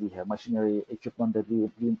machinery equipment that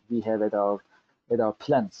we have at our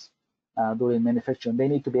plants during manufacturing, they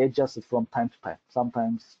need to be adjusted from time to time.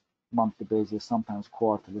 Sometimes monthly basis, sometimes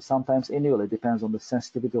quarterly, sometimes annually. Depends on the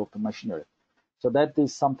sensitivity of the machinery. So that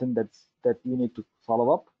is something that you need to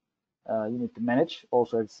follow up. You need to manage.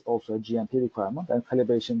 Also, it's also a GMP requirement, and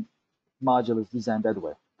calibration module is designed that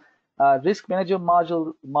way. Risk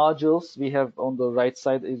management modules we have on the right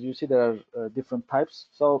side. As you see, there are different types.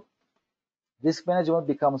 So risk management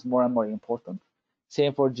becomes more and more important.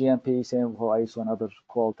 Same for GMP, same for ISO and other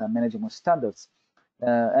quality and management standards.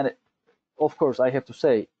 And of course, I have to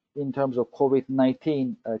say, in terms of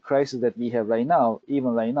COVID-19 crisis that we have right now,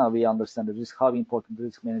 even right now, we understand the risk, how important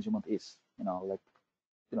risk management is.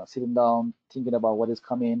 Sitting down, thinking about what is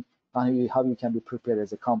coming, and how you can be prepared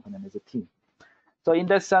as a company and as a team. So in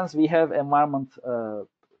that sense, we have environment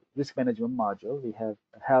risk management module, we have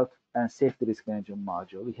health and safety risk management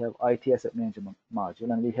module, we have IT asset management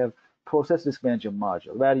module, and we have process risk management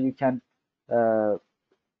module, where you can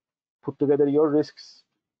put together your risks.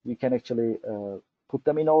 You can actually put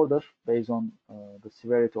them in order based on the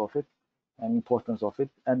severity of it and importance of it.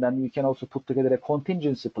 And then you can also put together a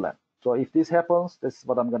contingency plan. So if this happens, this is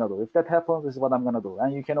what I'm going to do. If that happens, this is what I'm going to do.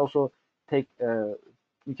 And you can also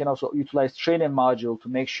utilize training module to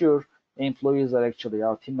make sure employees are actually,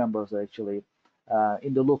 our team members are actually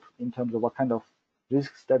in the loop in terms of what kind of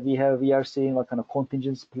risks that we are seeing, what kind of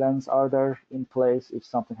contingency plans are there in place. If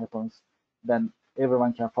something happens, then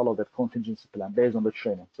everyone can follow that contingency plan based on the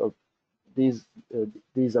training. So these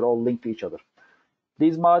are all linked to each other.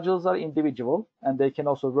 These modules are individual and they can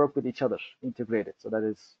also work with each other, integrated. So that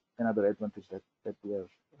is another advantage that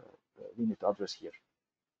we need to address here.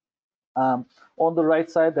 On the right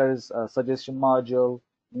side, there is a suggestion module,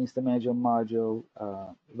 instant management module,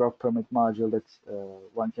 work permit module that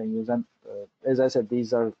one can use. And as I said,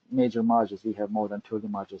 these are major modules. We have more than 30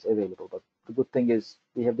 modules available, but the good thing is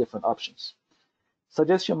we have different options.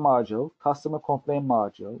 Suggestion module, customer complaint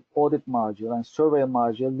module, audit module, and survey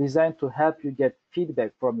module designed to help you get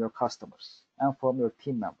feedback from your customers and from your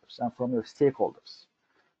team members and from your stakeholders.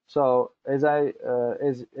 So as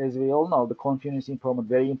we all know, the continuous improvement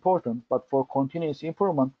very important, but for continuous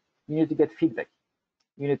improvement, you need to get feedback.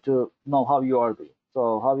 You need to know how you are doing.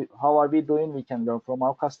 So how are we doing? We can learn from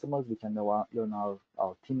our customers, we can learn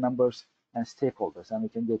our team members and stakeholders, and we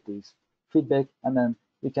can get these feedback, and then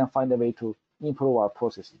we can find a way to improve our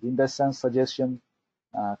processes. In that sense, suggestion,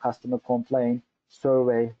 customer complaint,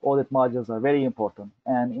 survey, audit modules are very important.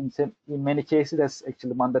 And in many cases, that's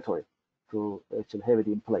actually mandatory to actually have it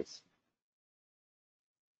in place.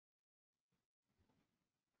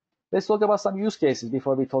 Let's talk about some use cases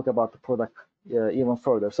before we talk about the product even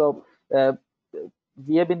further. So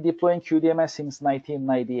we have been deploying QDMS since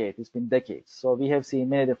 1998. It's been decades. So we have seen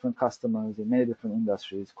many different customers in many different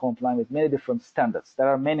industries complying with many different standards. There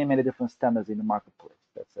are many different standards in the marketplace.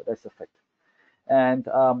 That's a fact. And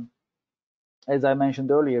as I mentioned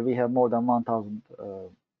earlier, we have more than 1,000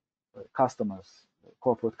 customers,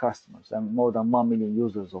 corporate customers, and more than 1 million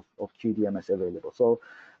users of QDMS available. So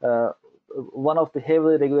one of the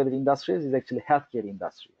heavily regulated industries is actually healthcare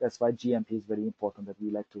industry. That's why GMP is very important that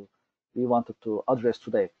we wanted to address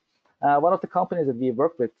today. One of the companies that we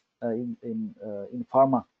work with in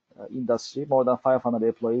pharma industry, more than 500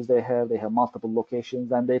 employees they have multiple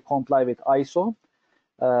locations, and they comply with ISO,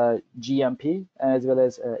 GMP, as well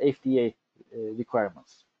as FDA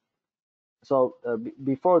requirements. So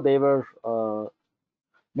before they were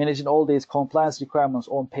managing all these compliance requirements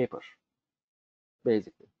on paper,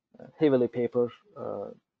 basically. Heavily paper,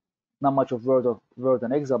 not much of Word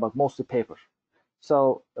and Excel, but mostly paper.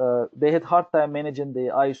 So they had hard time managing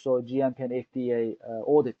the ISO, GMP, and FDA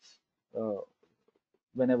audits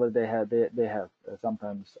whenever they have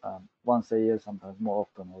sometimes once a year, sometimes more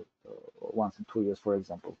often, or once in 2 years, for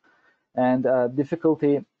example. And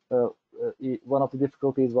one of the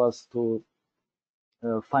difficulties was to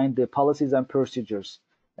find the policies and procedures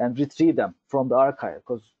and retrieve them from the archive,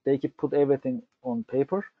 because they could put everything on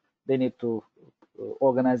paper. They need to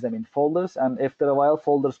organize them in folders, and after a while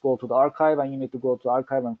folders go to the archive and you need to go to the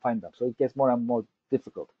archive and find them. So it gets more and more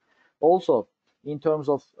difficult. Also, in terms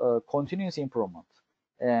of continuous improvement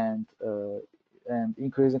and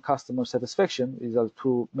increasing customer satisfaction, these are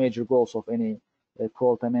two major goals of any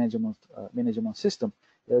quality management system.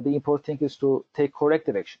 The important thing is to take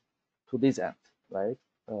corrective action to this end, right?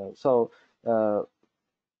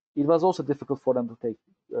 It was also difficult for them to take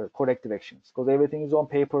corrective actions because everything is on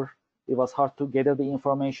paper. It was hard to gather the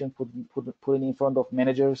information, put it in front of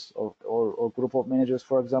managers or group of managers,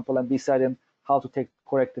 for example, and deciding how to take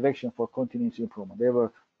corrective action for continuous improvement.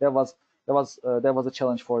 That was a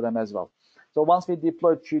challenge for them as well. So once we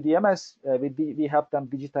deployed QDMS, we helped them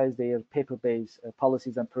digitize their paper-based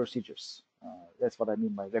policies and procedures. That's what I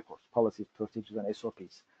mean by records, policies, procedures, and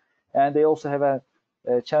SOPs. And they also have a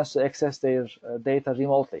chance to access their data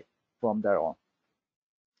remotely from their own.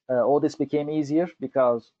 Audits became easier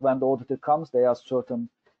because when the auditor comes, they ask certain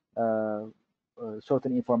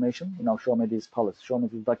information. Show me this policy, show me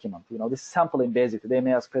this document. This is sampling basically. They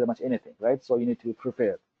may ask pretty much anything, right? So you need to be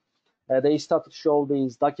prepared. They start to show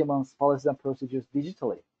these documents, policies, and procedures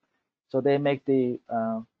digitally. So they make the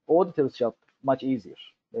auditor's job much easier,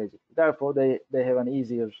 basically. Therefore, they have an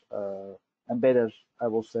easier and better, I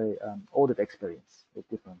will say, audit experience with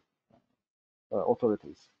different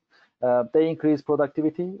authorities. They increase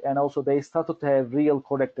productivity, and also they started to have real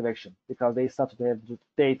corrective action because they started to have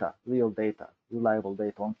data, real data, reliable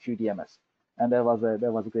data on QDMS, and that was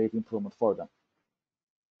a great improvement for them.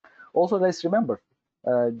 Also, let's remember,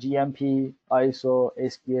 GMP, ISO,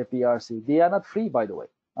 SQF, BRC, they are not free, by the way.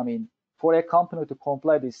 I mean, for a company to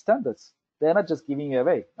comply with standards, they're not just giving you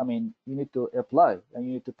away. I mean, you need to apply and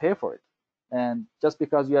you need to pay for it. And just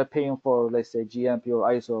because you are paying for, let's say, GMP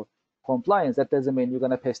or ISO compliance, that doesn't mean you're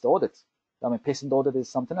going to pass the audit. I mean, passing the audit is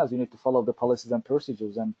something else. You need to follow the policies and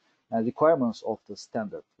procedures and requirements of the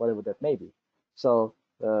standard, whatever that may be. So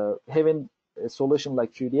having a solution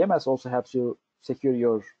like QDMS also helps you secure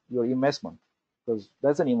your investment, because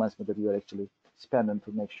that's an investment that you are actually spending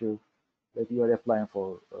to make sure that you are applying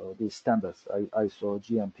for these standards, ISO,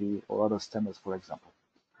 GMP, or other standards, for example.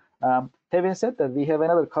 Having said that, we have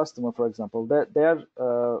another customer, for example,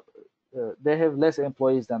 they have less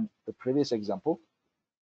employees than the previous example.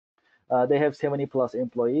 They have 70 plus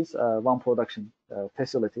employees, one production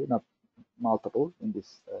facility, not multiple in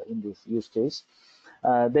this use case.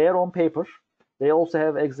 They are on paper. They also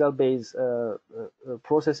have Excel-based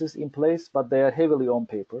processes in place, but they are heavily on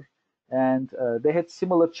paper. And they had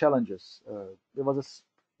similar challenges. There was a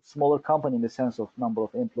smaller company in the sense of number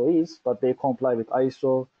of employees, but they comply with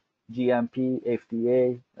ISO, GMP,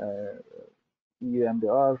 FDA, EU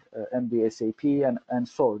MDR, MDSAP, and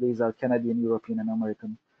so these are Canadian, European, and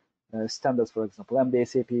American standards, for example.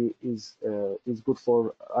 MDSAP is good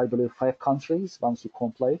for, I believe, 5 countries once you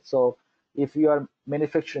comply. So if you are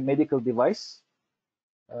manufacturing medical device,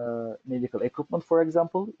 medical equipment, for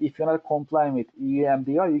example, if you're not complying with EU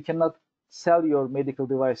MDR, you cannot sell your medical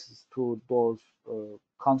devices to those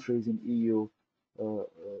countries in EU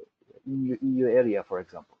area, for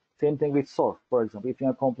example. Same thing with SOR, for example. If you're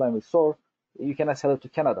not complying with SOR, you cannot sell it to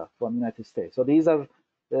Canada from the United States. So these are,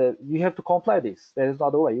 you have to comply this. There is no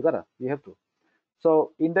other way. You have to.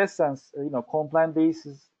 So in that sense, compliant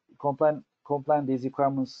these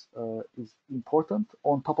requirements is important.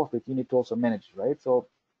 On top of it, you need to also manage, right? So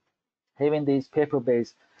having these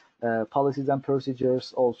paper-based policies and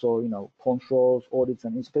procedures, also controls, audits,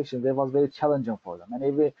 and inspections, that was very challenging for them. And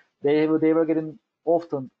they were getting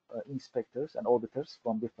often inspectors and auditors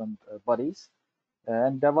from different bodies,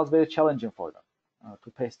 and that was very challenging for them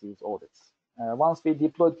to pass these audits. Once we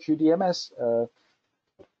deployed QDMS,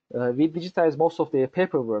 we digitized most of their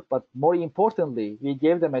paperwork, but more importantly, we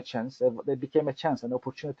gave them a chance. They became a chance, an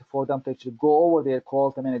opportunity for them to actually go over their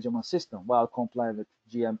quality management system while complying with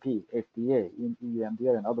GMP, FDA, EU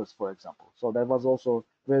MDR, and others, for example. So that was also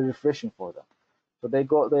very refreshing for them. So they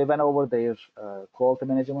went over their quality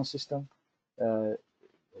management system.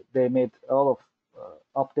 They made a lot of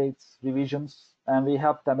updates, revisions, and we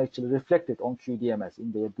helped them actually reflect it on QDMS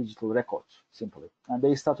in their digital records, simply. And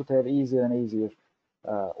they started to have easier and easier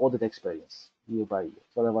audit experience year by year.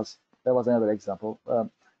 So that was another example.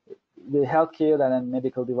 The healthcare and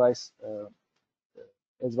medical device,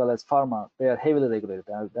 as well as pharma, they are heavily regulated.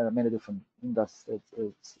 There are many different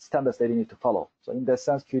standards that you need to follow. So in that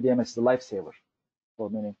sense, QDMS is a lifesaver for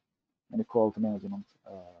many quality management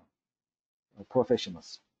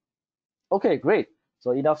professionals. Okay, great.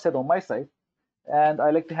 So enough said on my side. And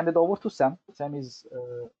I'd like to hand it over to Sam. Sam is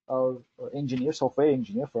our engineer, software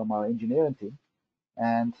engineer from our engineering team.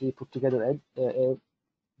 And he put together a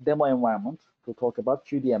demo environment to talk about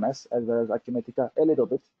QDMS as well as Acumatica a little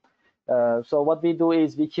bit. So what we do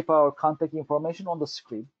is we keep our contact information on the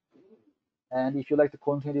screen. And if you'd like to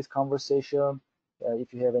continue this conversation,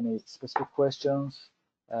 if you have any specific questions,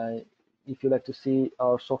 if you'd like to see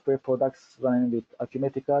our software products running with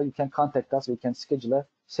Acumatica, you can contact us. We can schedule a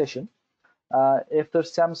session. After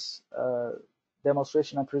Sam's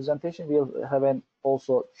demonstration and presentation, we'll have an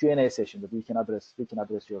also Q&A session that we can address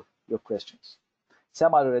your questions.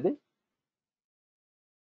 Sam, are you ready?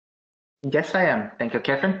 Yes, I am. Thank you,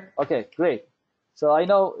 Kevin. Okay, great. So I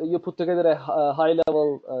know you put together a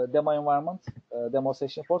high-level demo environment, demo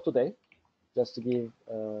session for today, just to give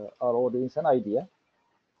our audience an idea.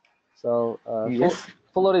 So yes.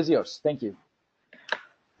 Floor is yours. Thank you.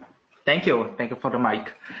 Thank you. Thank you for the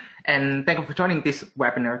mic. And thank you for joining this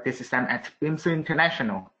webinar. This is Sam at Bimser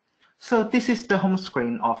International. So this is the home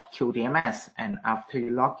screen of QDMS. And after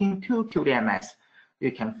you log into QDMS,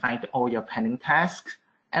 you can find all your pending tasks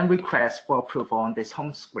and requests for approval on this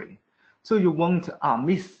home screen. So you won't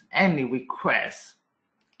miss any requests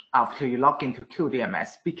after you log into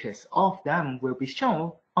QDMS, because all of them will be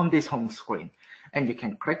shown on this home screen. And you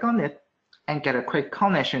can click on it and get a quick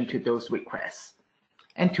connection to those requests.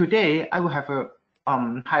 And today I will have a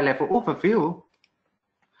high-level overview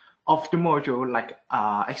of the module like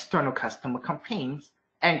external customer complaints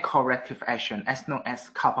and corrective action, as known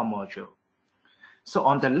as CAPA module. So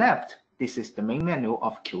on the left, this is the main menu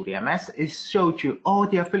of QDMS. It shows you all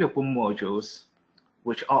the available modules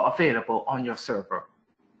which are available on your server.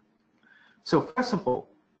 So first of all,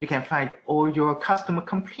 you can find all your customer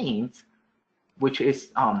complaints, which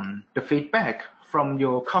is the feedback from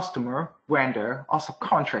your customer, vendor, or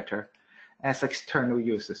subcontractor. as external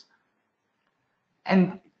users.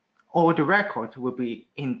 And all the records will be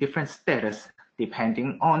in different status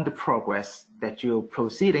depending on the progress that you're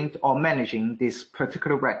proceeding or managing this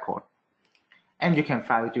particular record. And you can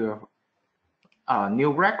find your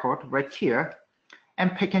new record right here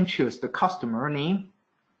and pick and choose the customer name,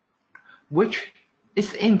 which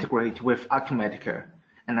is integrated with Acumatica.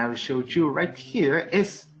 And I will show you right here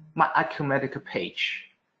is my Acumatica page.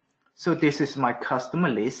 So this is my customer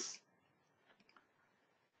list.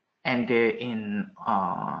 And they're in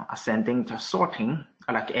ascending to sorting,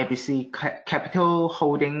 like ABC Capital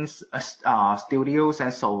Holdings, Studios,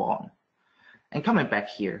 and so on. And coming back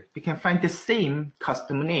here, you can find the same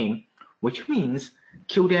customer name, which means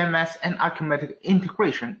QDMS and Acumatica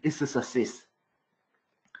integration is a success.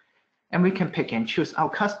 And we can pick and choose our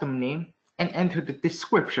customer name and enter the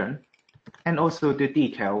description and also the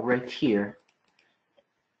detail right here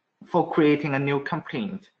for creating a new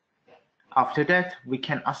complaint. After that, we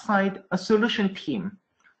can assign a solution team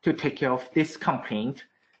to take care of this complaint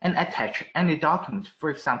and attach any document, for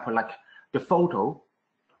example, like the photo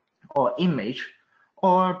or image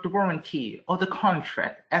or the warranty or the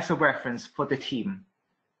contract as a reference for the team.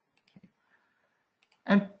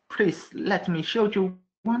 And please let me show you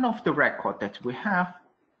one of the records that we have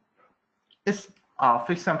is,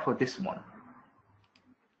 for example, this one.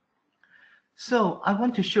 So I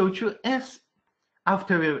want to show you is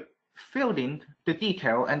after fill in the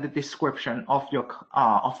detail and the description of your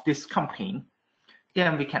this complaint,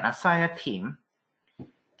 then we can assign a team,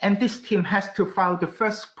 and this team has to file the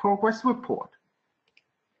first progress report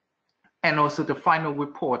and also the final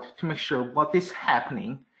report to make sure what is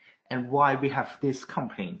happening and why we have this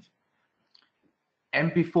complaint.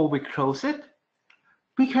 And before we close it,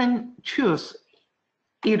 we can choose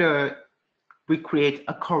either we create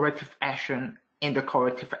a corrective action in the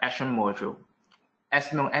corrective action module,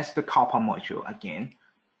 as known as the COPA module again.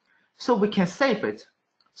 So we can save it.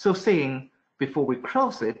 So saying before we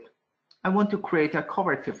close it, I want to create a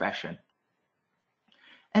corrective action.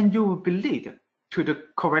 And you will be led to the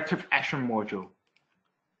corrective action module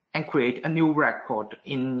and create a new record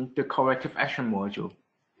in the corrective action module.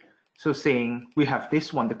 So saying we have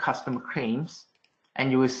this one, the customer claims,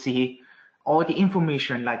 and you will see all the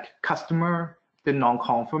information like customer, the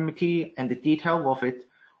non-conformity, and the detail of it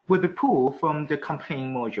will be pulled from the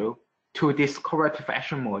complaint module to this corrective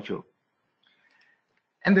action module.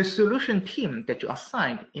 And the solution team that you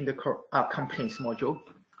assigned in the complaints module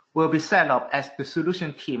will be set up as the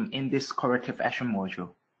solution team in this corrective action module.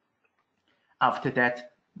 After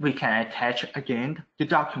that, we can attach again the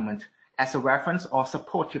document as a reference or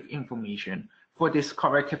supportive information for this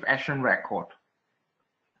corrective action record.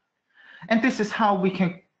 And this is how we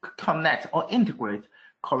can connect or integrate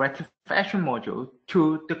corrective action module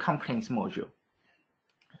to the complaints module.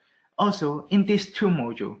 Also, in this tool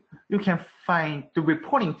module, you can find the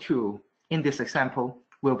reporting tool. In this example,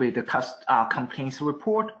 will be the complaints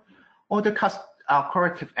report or the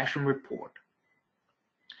corrective action report.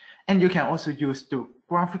 And you can also use the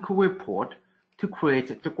graphical report to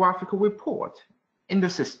create the graphical report in the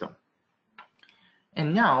system.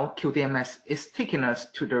 And now QDMS is taking us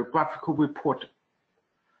to the graphical report.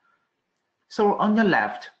 So on the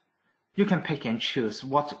left, you can pick and choose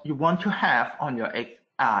what you want to have on your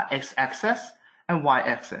x-axis and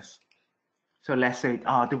y-axis. So let's say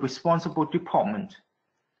the responsible department.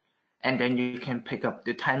 And then you can pick up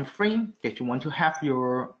the time frame that you want to have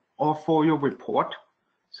for your report.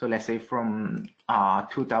 So let's say from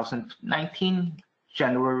 2019,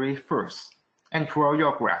 January 1st, and draw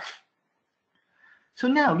your graph. So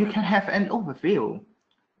now you can have an overview,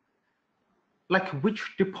 like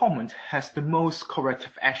which department has the most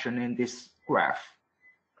corrective action in this graph.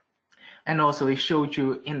 And also it shows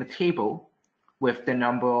you in the table with the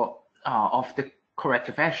number of the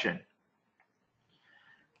corrective action.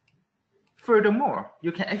 Furthermore,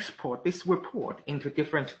 you can export this report into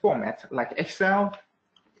different formats like Excel,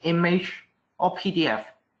 image, or PDF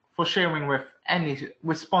for sharing with any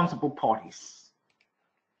responsible parties.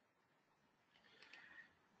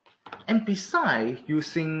 And besides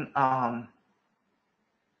using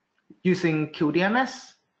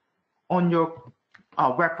QDMS on your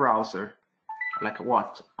web browser, like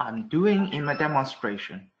what I'm doing in my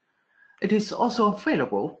demonstration, it is also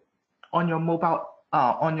available on your mobile,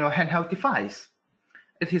 on your handheld device.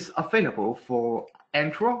 It is available for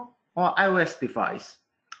Android or iOS device,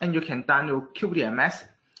 and you can download QDMS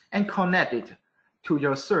and connect it to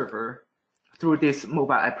your server through this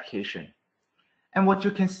mobile application. And what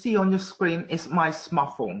you can see on your screen is my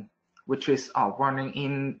smartphone, which is running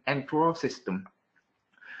in Android system.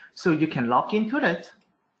 So you can log into it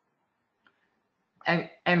and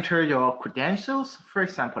enter your credentials, for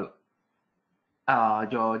example,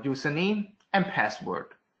 your username and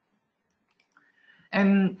password.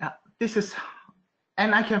 And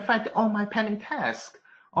I can find all my pending tasks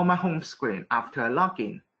on my home screen after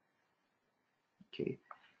login. Okay,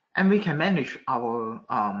 and we can manage our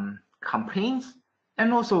complaints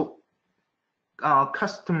and also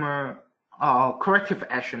customer corrective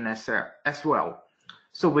action as well.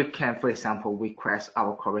 So we can, for example, request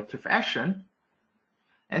our corrective action,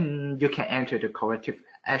 and you can enter the corrective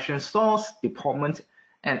action source, department,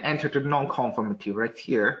 and enter the non-conformity right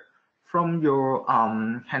here from your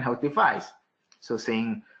handheld device. So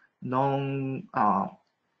saying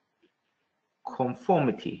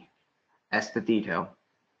non-conformity as the detail.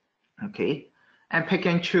 Okay, and pick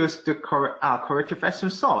and choose the corrective action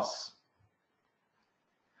source.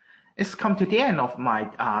 It's come to the end of my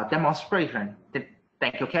demonstration.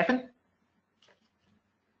 Thank you, Kevin.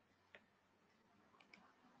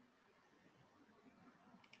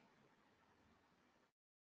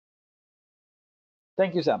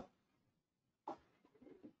 Thank you, Sam.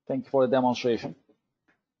 Thank you for the demonstration.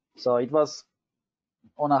 So it was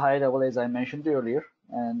on a high level, as I mentioned earlier.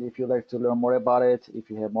 And if you'd like to learn more about it, if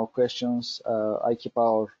you have more questions, I keep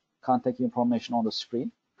our contact information on the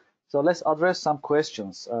screen. So let's address some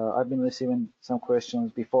questions. I've been receiving some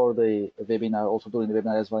questions before the webinar, also during the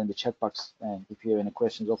webinar as well in the chat box. And if you have any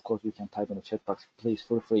questions, of course, you can type in the chat box. Please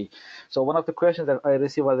feel free. So one of the questions that I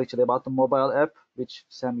received was actually about the mobile app, which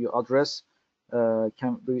Sam, you address.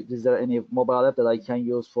 Is there any mobile app that I can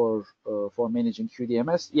use for managing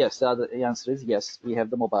QDMS? Yes, the answer is yes. We have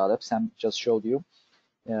the mobile app Sam just showed you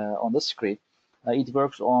on the screen. It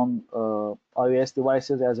works on iOS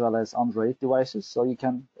devices as well as Android devices, so you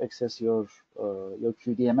can access your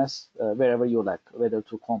QDMS wherever you like, whether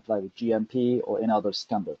to comply with GMP or any other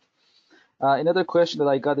standard. Another question that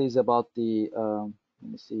I got is about the let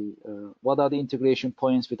me see, what are the integration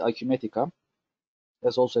points with Acumatica?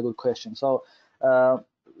 That's also a good question. So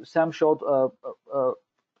Sam showed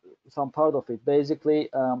some part of it. Basically,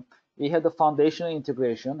 we had the foundational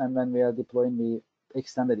integration, and when we are deploying the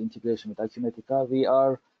extended integration with Acumatica, we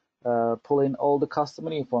are pulling all the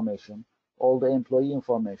customer information, all the employee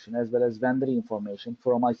information, as well as vendor information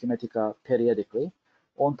from Acumatica periodically.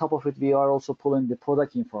 On top of it, we are also pulling the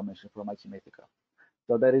product information from Acumatica.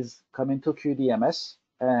 So that is coming to QDMS,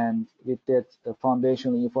 and with that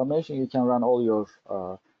foundational information, you can run all your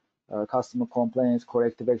customer complaints,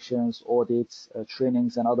 corrective actions, audits,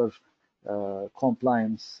 trainings, and other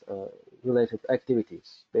compliance related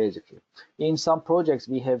activities, basically. In some projects,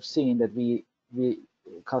 we have seen that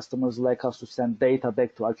customers like us to send data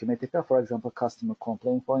back to Acumatica, for example, customer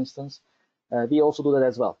complaint, for instance. We also do that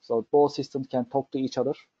as well. So both systems can talk to each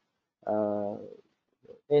other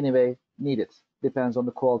anyway needed. Depends on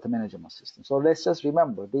the quality management system. So let's just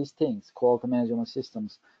remember these things, quality management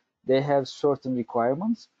systems, they have certain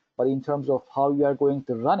requirements, but in terms of how you are going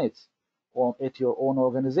to run it at your own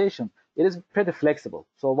organization, it is pretty flexible.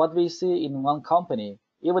 So what we see in one company,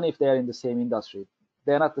 even if they are in the same industry,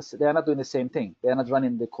 they are not doing the same thing. They are not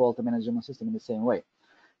running the quality management system in the same way.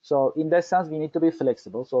 So in that sense, we need to be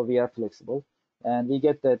flexible. So we are flexible, and we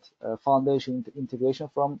get that foundation integration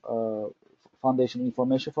from foundation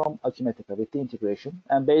information from Acumatica with the integration.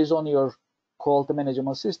 And based on your quality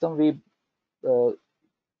management system, we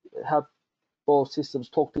have both systems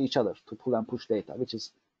talk to each other to pull and push data, which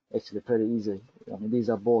is actually pretty easy. I mean, these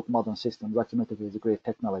are both modern systems. Acumatica is a great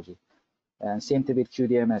technology. And same thing with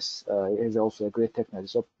QDMS is also a great technology.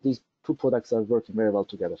 So these two products are working very well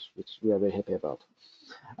together, which we are very happy about.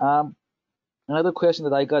 Another question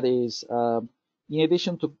that I got is, in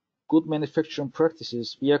addition to good manufacturing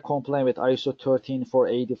practices, we are complying with ISO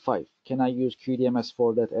 13485. Can I use QDMS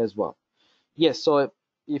for that as well? Yes, so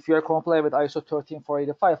if you are complying with ISO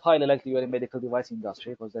 13485, highly likely you're in medical device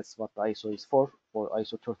industry, because that's what the ISO is for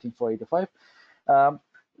ISO 13485.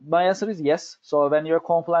 My answer is yes. So when you're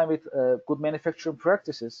complying with good manufacturing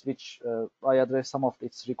practices, which I address some of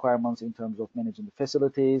its requirements in terms of managing the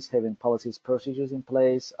facilities, having policies, procedures in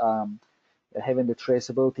place, having the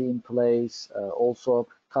traceability in place, also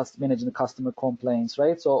managing the customer complaints,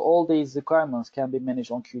 right? So all these requirements can be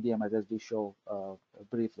managed on QDMS, as we show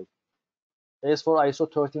briefly. As for ISO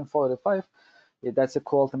 13485, that's a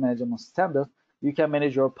quality management standard. You can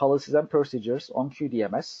manage your policies and procedures on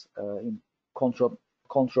QDMS in controlled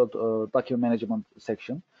document management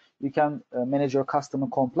section. You can manage your customer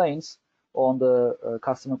complaints on the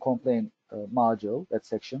customer complaint module, that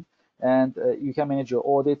section. And you can manage your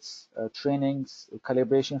audits, trainings,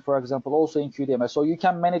 calibration, for example, also in QDMS. So you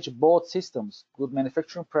can manage both systems, good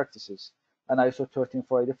manufacturing practices and ISO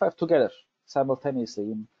 13485 together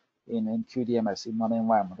simultaneously in QDMS in one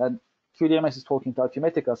environment. And QDMS is talking to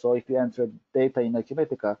Acumatica, so if you enter data in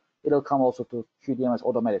Acumatica, it'll come also to QDMS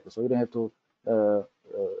automatically. So you don't have to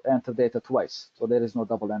enter data twice. So there is no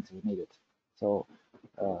double entry needed. So,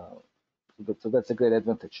 so that's a great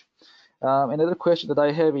advantage. Another question that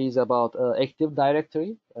I have is about Active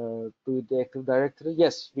Directory. Do you do Active Directory?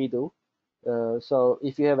 Yes, we do. So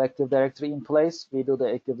if you have Active Directory in place, we do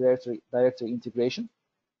the Active Directory integration.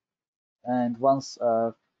 And once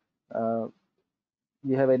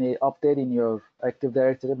you have any update in your Active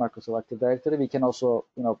Directory, Microsoft Active Directory, we can also,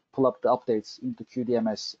 pull up the updates into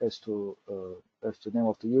QDMS as to name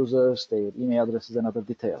of the users, their email addresses, and other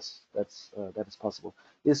details. That is possible.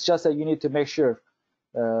 It's just that you need to make sure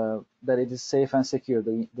that it is safe and secure.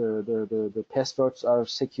 The passwords are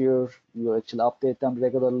secure. You actually update them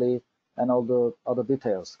regularly, and all the other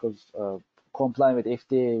details, because complying with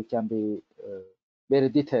FDA can be very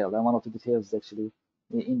detailed, and one of the details is actually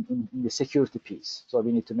in the security piece. So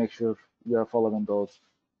we need to make sure we are following those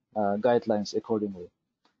guidelines accordingly.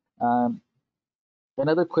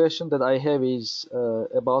 Another question that I have is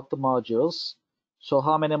about the modules. So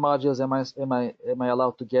how many modules am I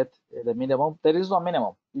allowed to get the minimum? There is no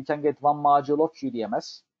minimum. You can get one module of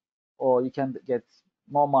QDMS, or you can get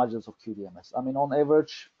more modules of QDMS. I mean, on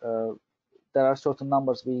average, there are certain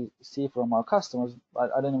numbers we see from our customers.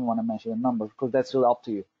 I don't even want to mention a number because that's really up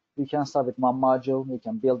to you. You can start with one module, you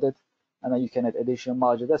can build it, and then you can add additional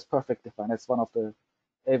module. That's perfectly fine. That's one of the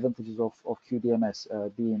advantages of QDMS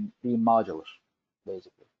being modular,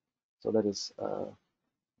 basically. So that is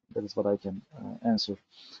what I can answer.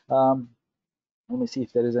 Let me see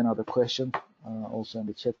if there is another question also in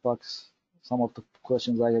the chat box. Some of the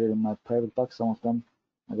questions I get in my private box, some of them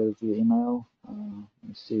I got it via email. Let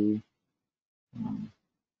me see.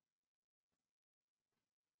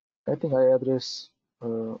 I think I address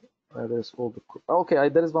all the. Okay,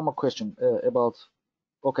 there is one more question about.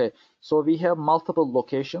 Okay, so we have multiple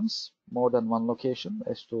locations, more than one location,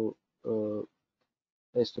 as to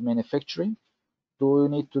manufacturing. Do you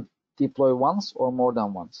need to deploy once or more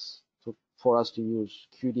than once for us to use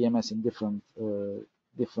QDMS in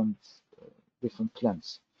different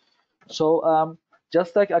plants? So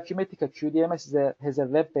just like Acumatica, QDMS has a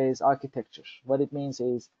web-based architecture. What it means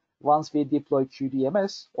is, once we deploy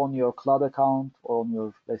QDMS on your cloud account or on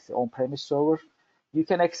your, let's say, on-premise server, you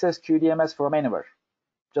can access QDMS from anywhere,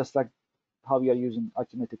 just like how we are using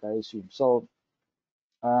Acumatica, I assume. So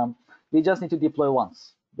we just need to deploy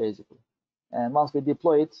once, basically. And once we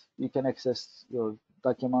deploy it, you can access your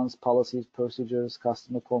documents, policies, procedures,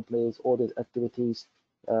 customer complaints, audit activities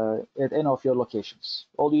at any of your locations.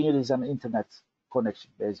 All you need is an internet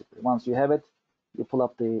connection, basically. Once you have it, you pull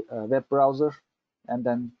up the web browser, and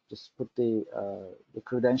then just put the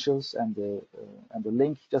credentials and the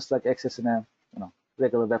link, just like accessing a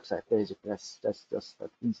regular website. Basically, that's just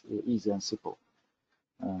that easy and simple.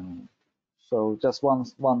 So just one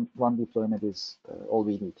deployment is all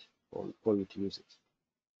we need for you to use it.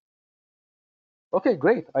 Okay,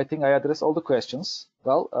 great. I think I addressed all the questions.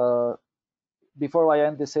 Well, before I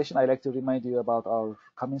end this session, I'd like to remind you about our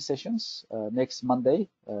coming sessions. Next Monday,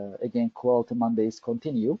 again, Quality Mondays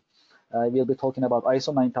continue. We'll be talking about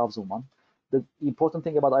ISO 9001. The important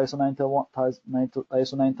thing about ISO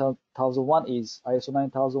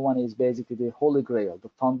 9001 is basically the holy grail, the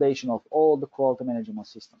foundation of all the quality management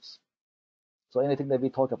systems. So anything that we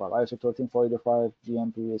talk about, ISO 13485,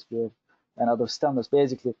 GMP, SPF, and other standards,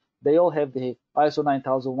 basically, they all have the ISO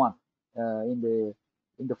 9001 in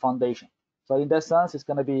the foundation. So in that sense, it's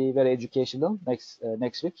going to be very educational next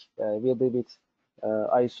week. We'll be with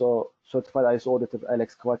certified ISO auditor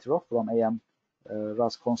Alex Quattro from AM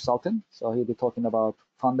RAS Consulting. So he'll be talking about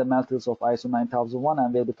fundamentals of ISO 9001,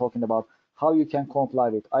 and we'll be talking about how you can comply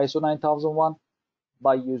with ISO 9001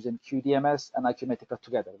 by using QDMS and Acumatica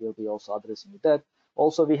together. We'll be also addressing that.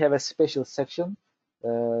 Also, we have a special section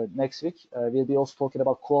next week. We'll be also talking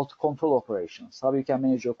about quality control operations, how you can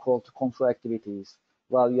manage your quality control activities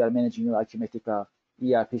while you are managing your Acumatica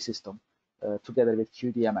ERP system together with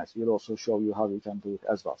QDMS. We'll also show you how you can do it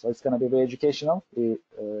as well. So it's going to be very educational. We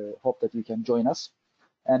hope that you can join us.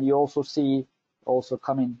 And you also see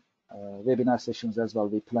coming webinar sessions as well.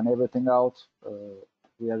 We plan everything out.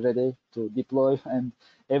 We are ready to deploy, and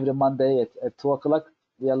every Monday at 2 o'clock,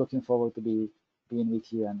 we are looking forward to being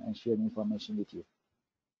with you and sharing information with you.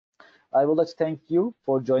 I would like to thank you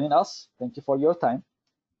for joining us. Thank you for your time.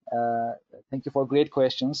 Thank you for great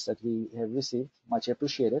questions that we have received. Much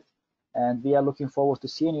appreciated. And we are looking forward to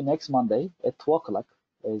seeing you next Monday at 2 o'clock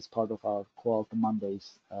as part of our Quality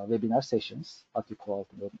Mondays webinar sessions,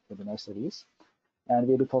 AcuQuality Webinar Series. And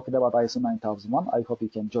we'll be talking about ISO 9001. I hope you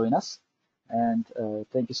can join us. And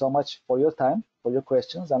thank you so much for your time, for your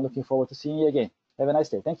questions. I'm looking forward to seeing you again. Have a nice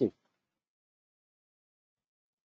day. Thank you.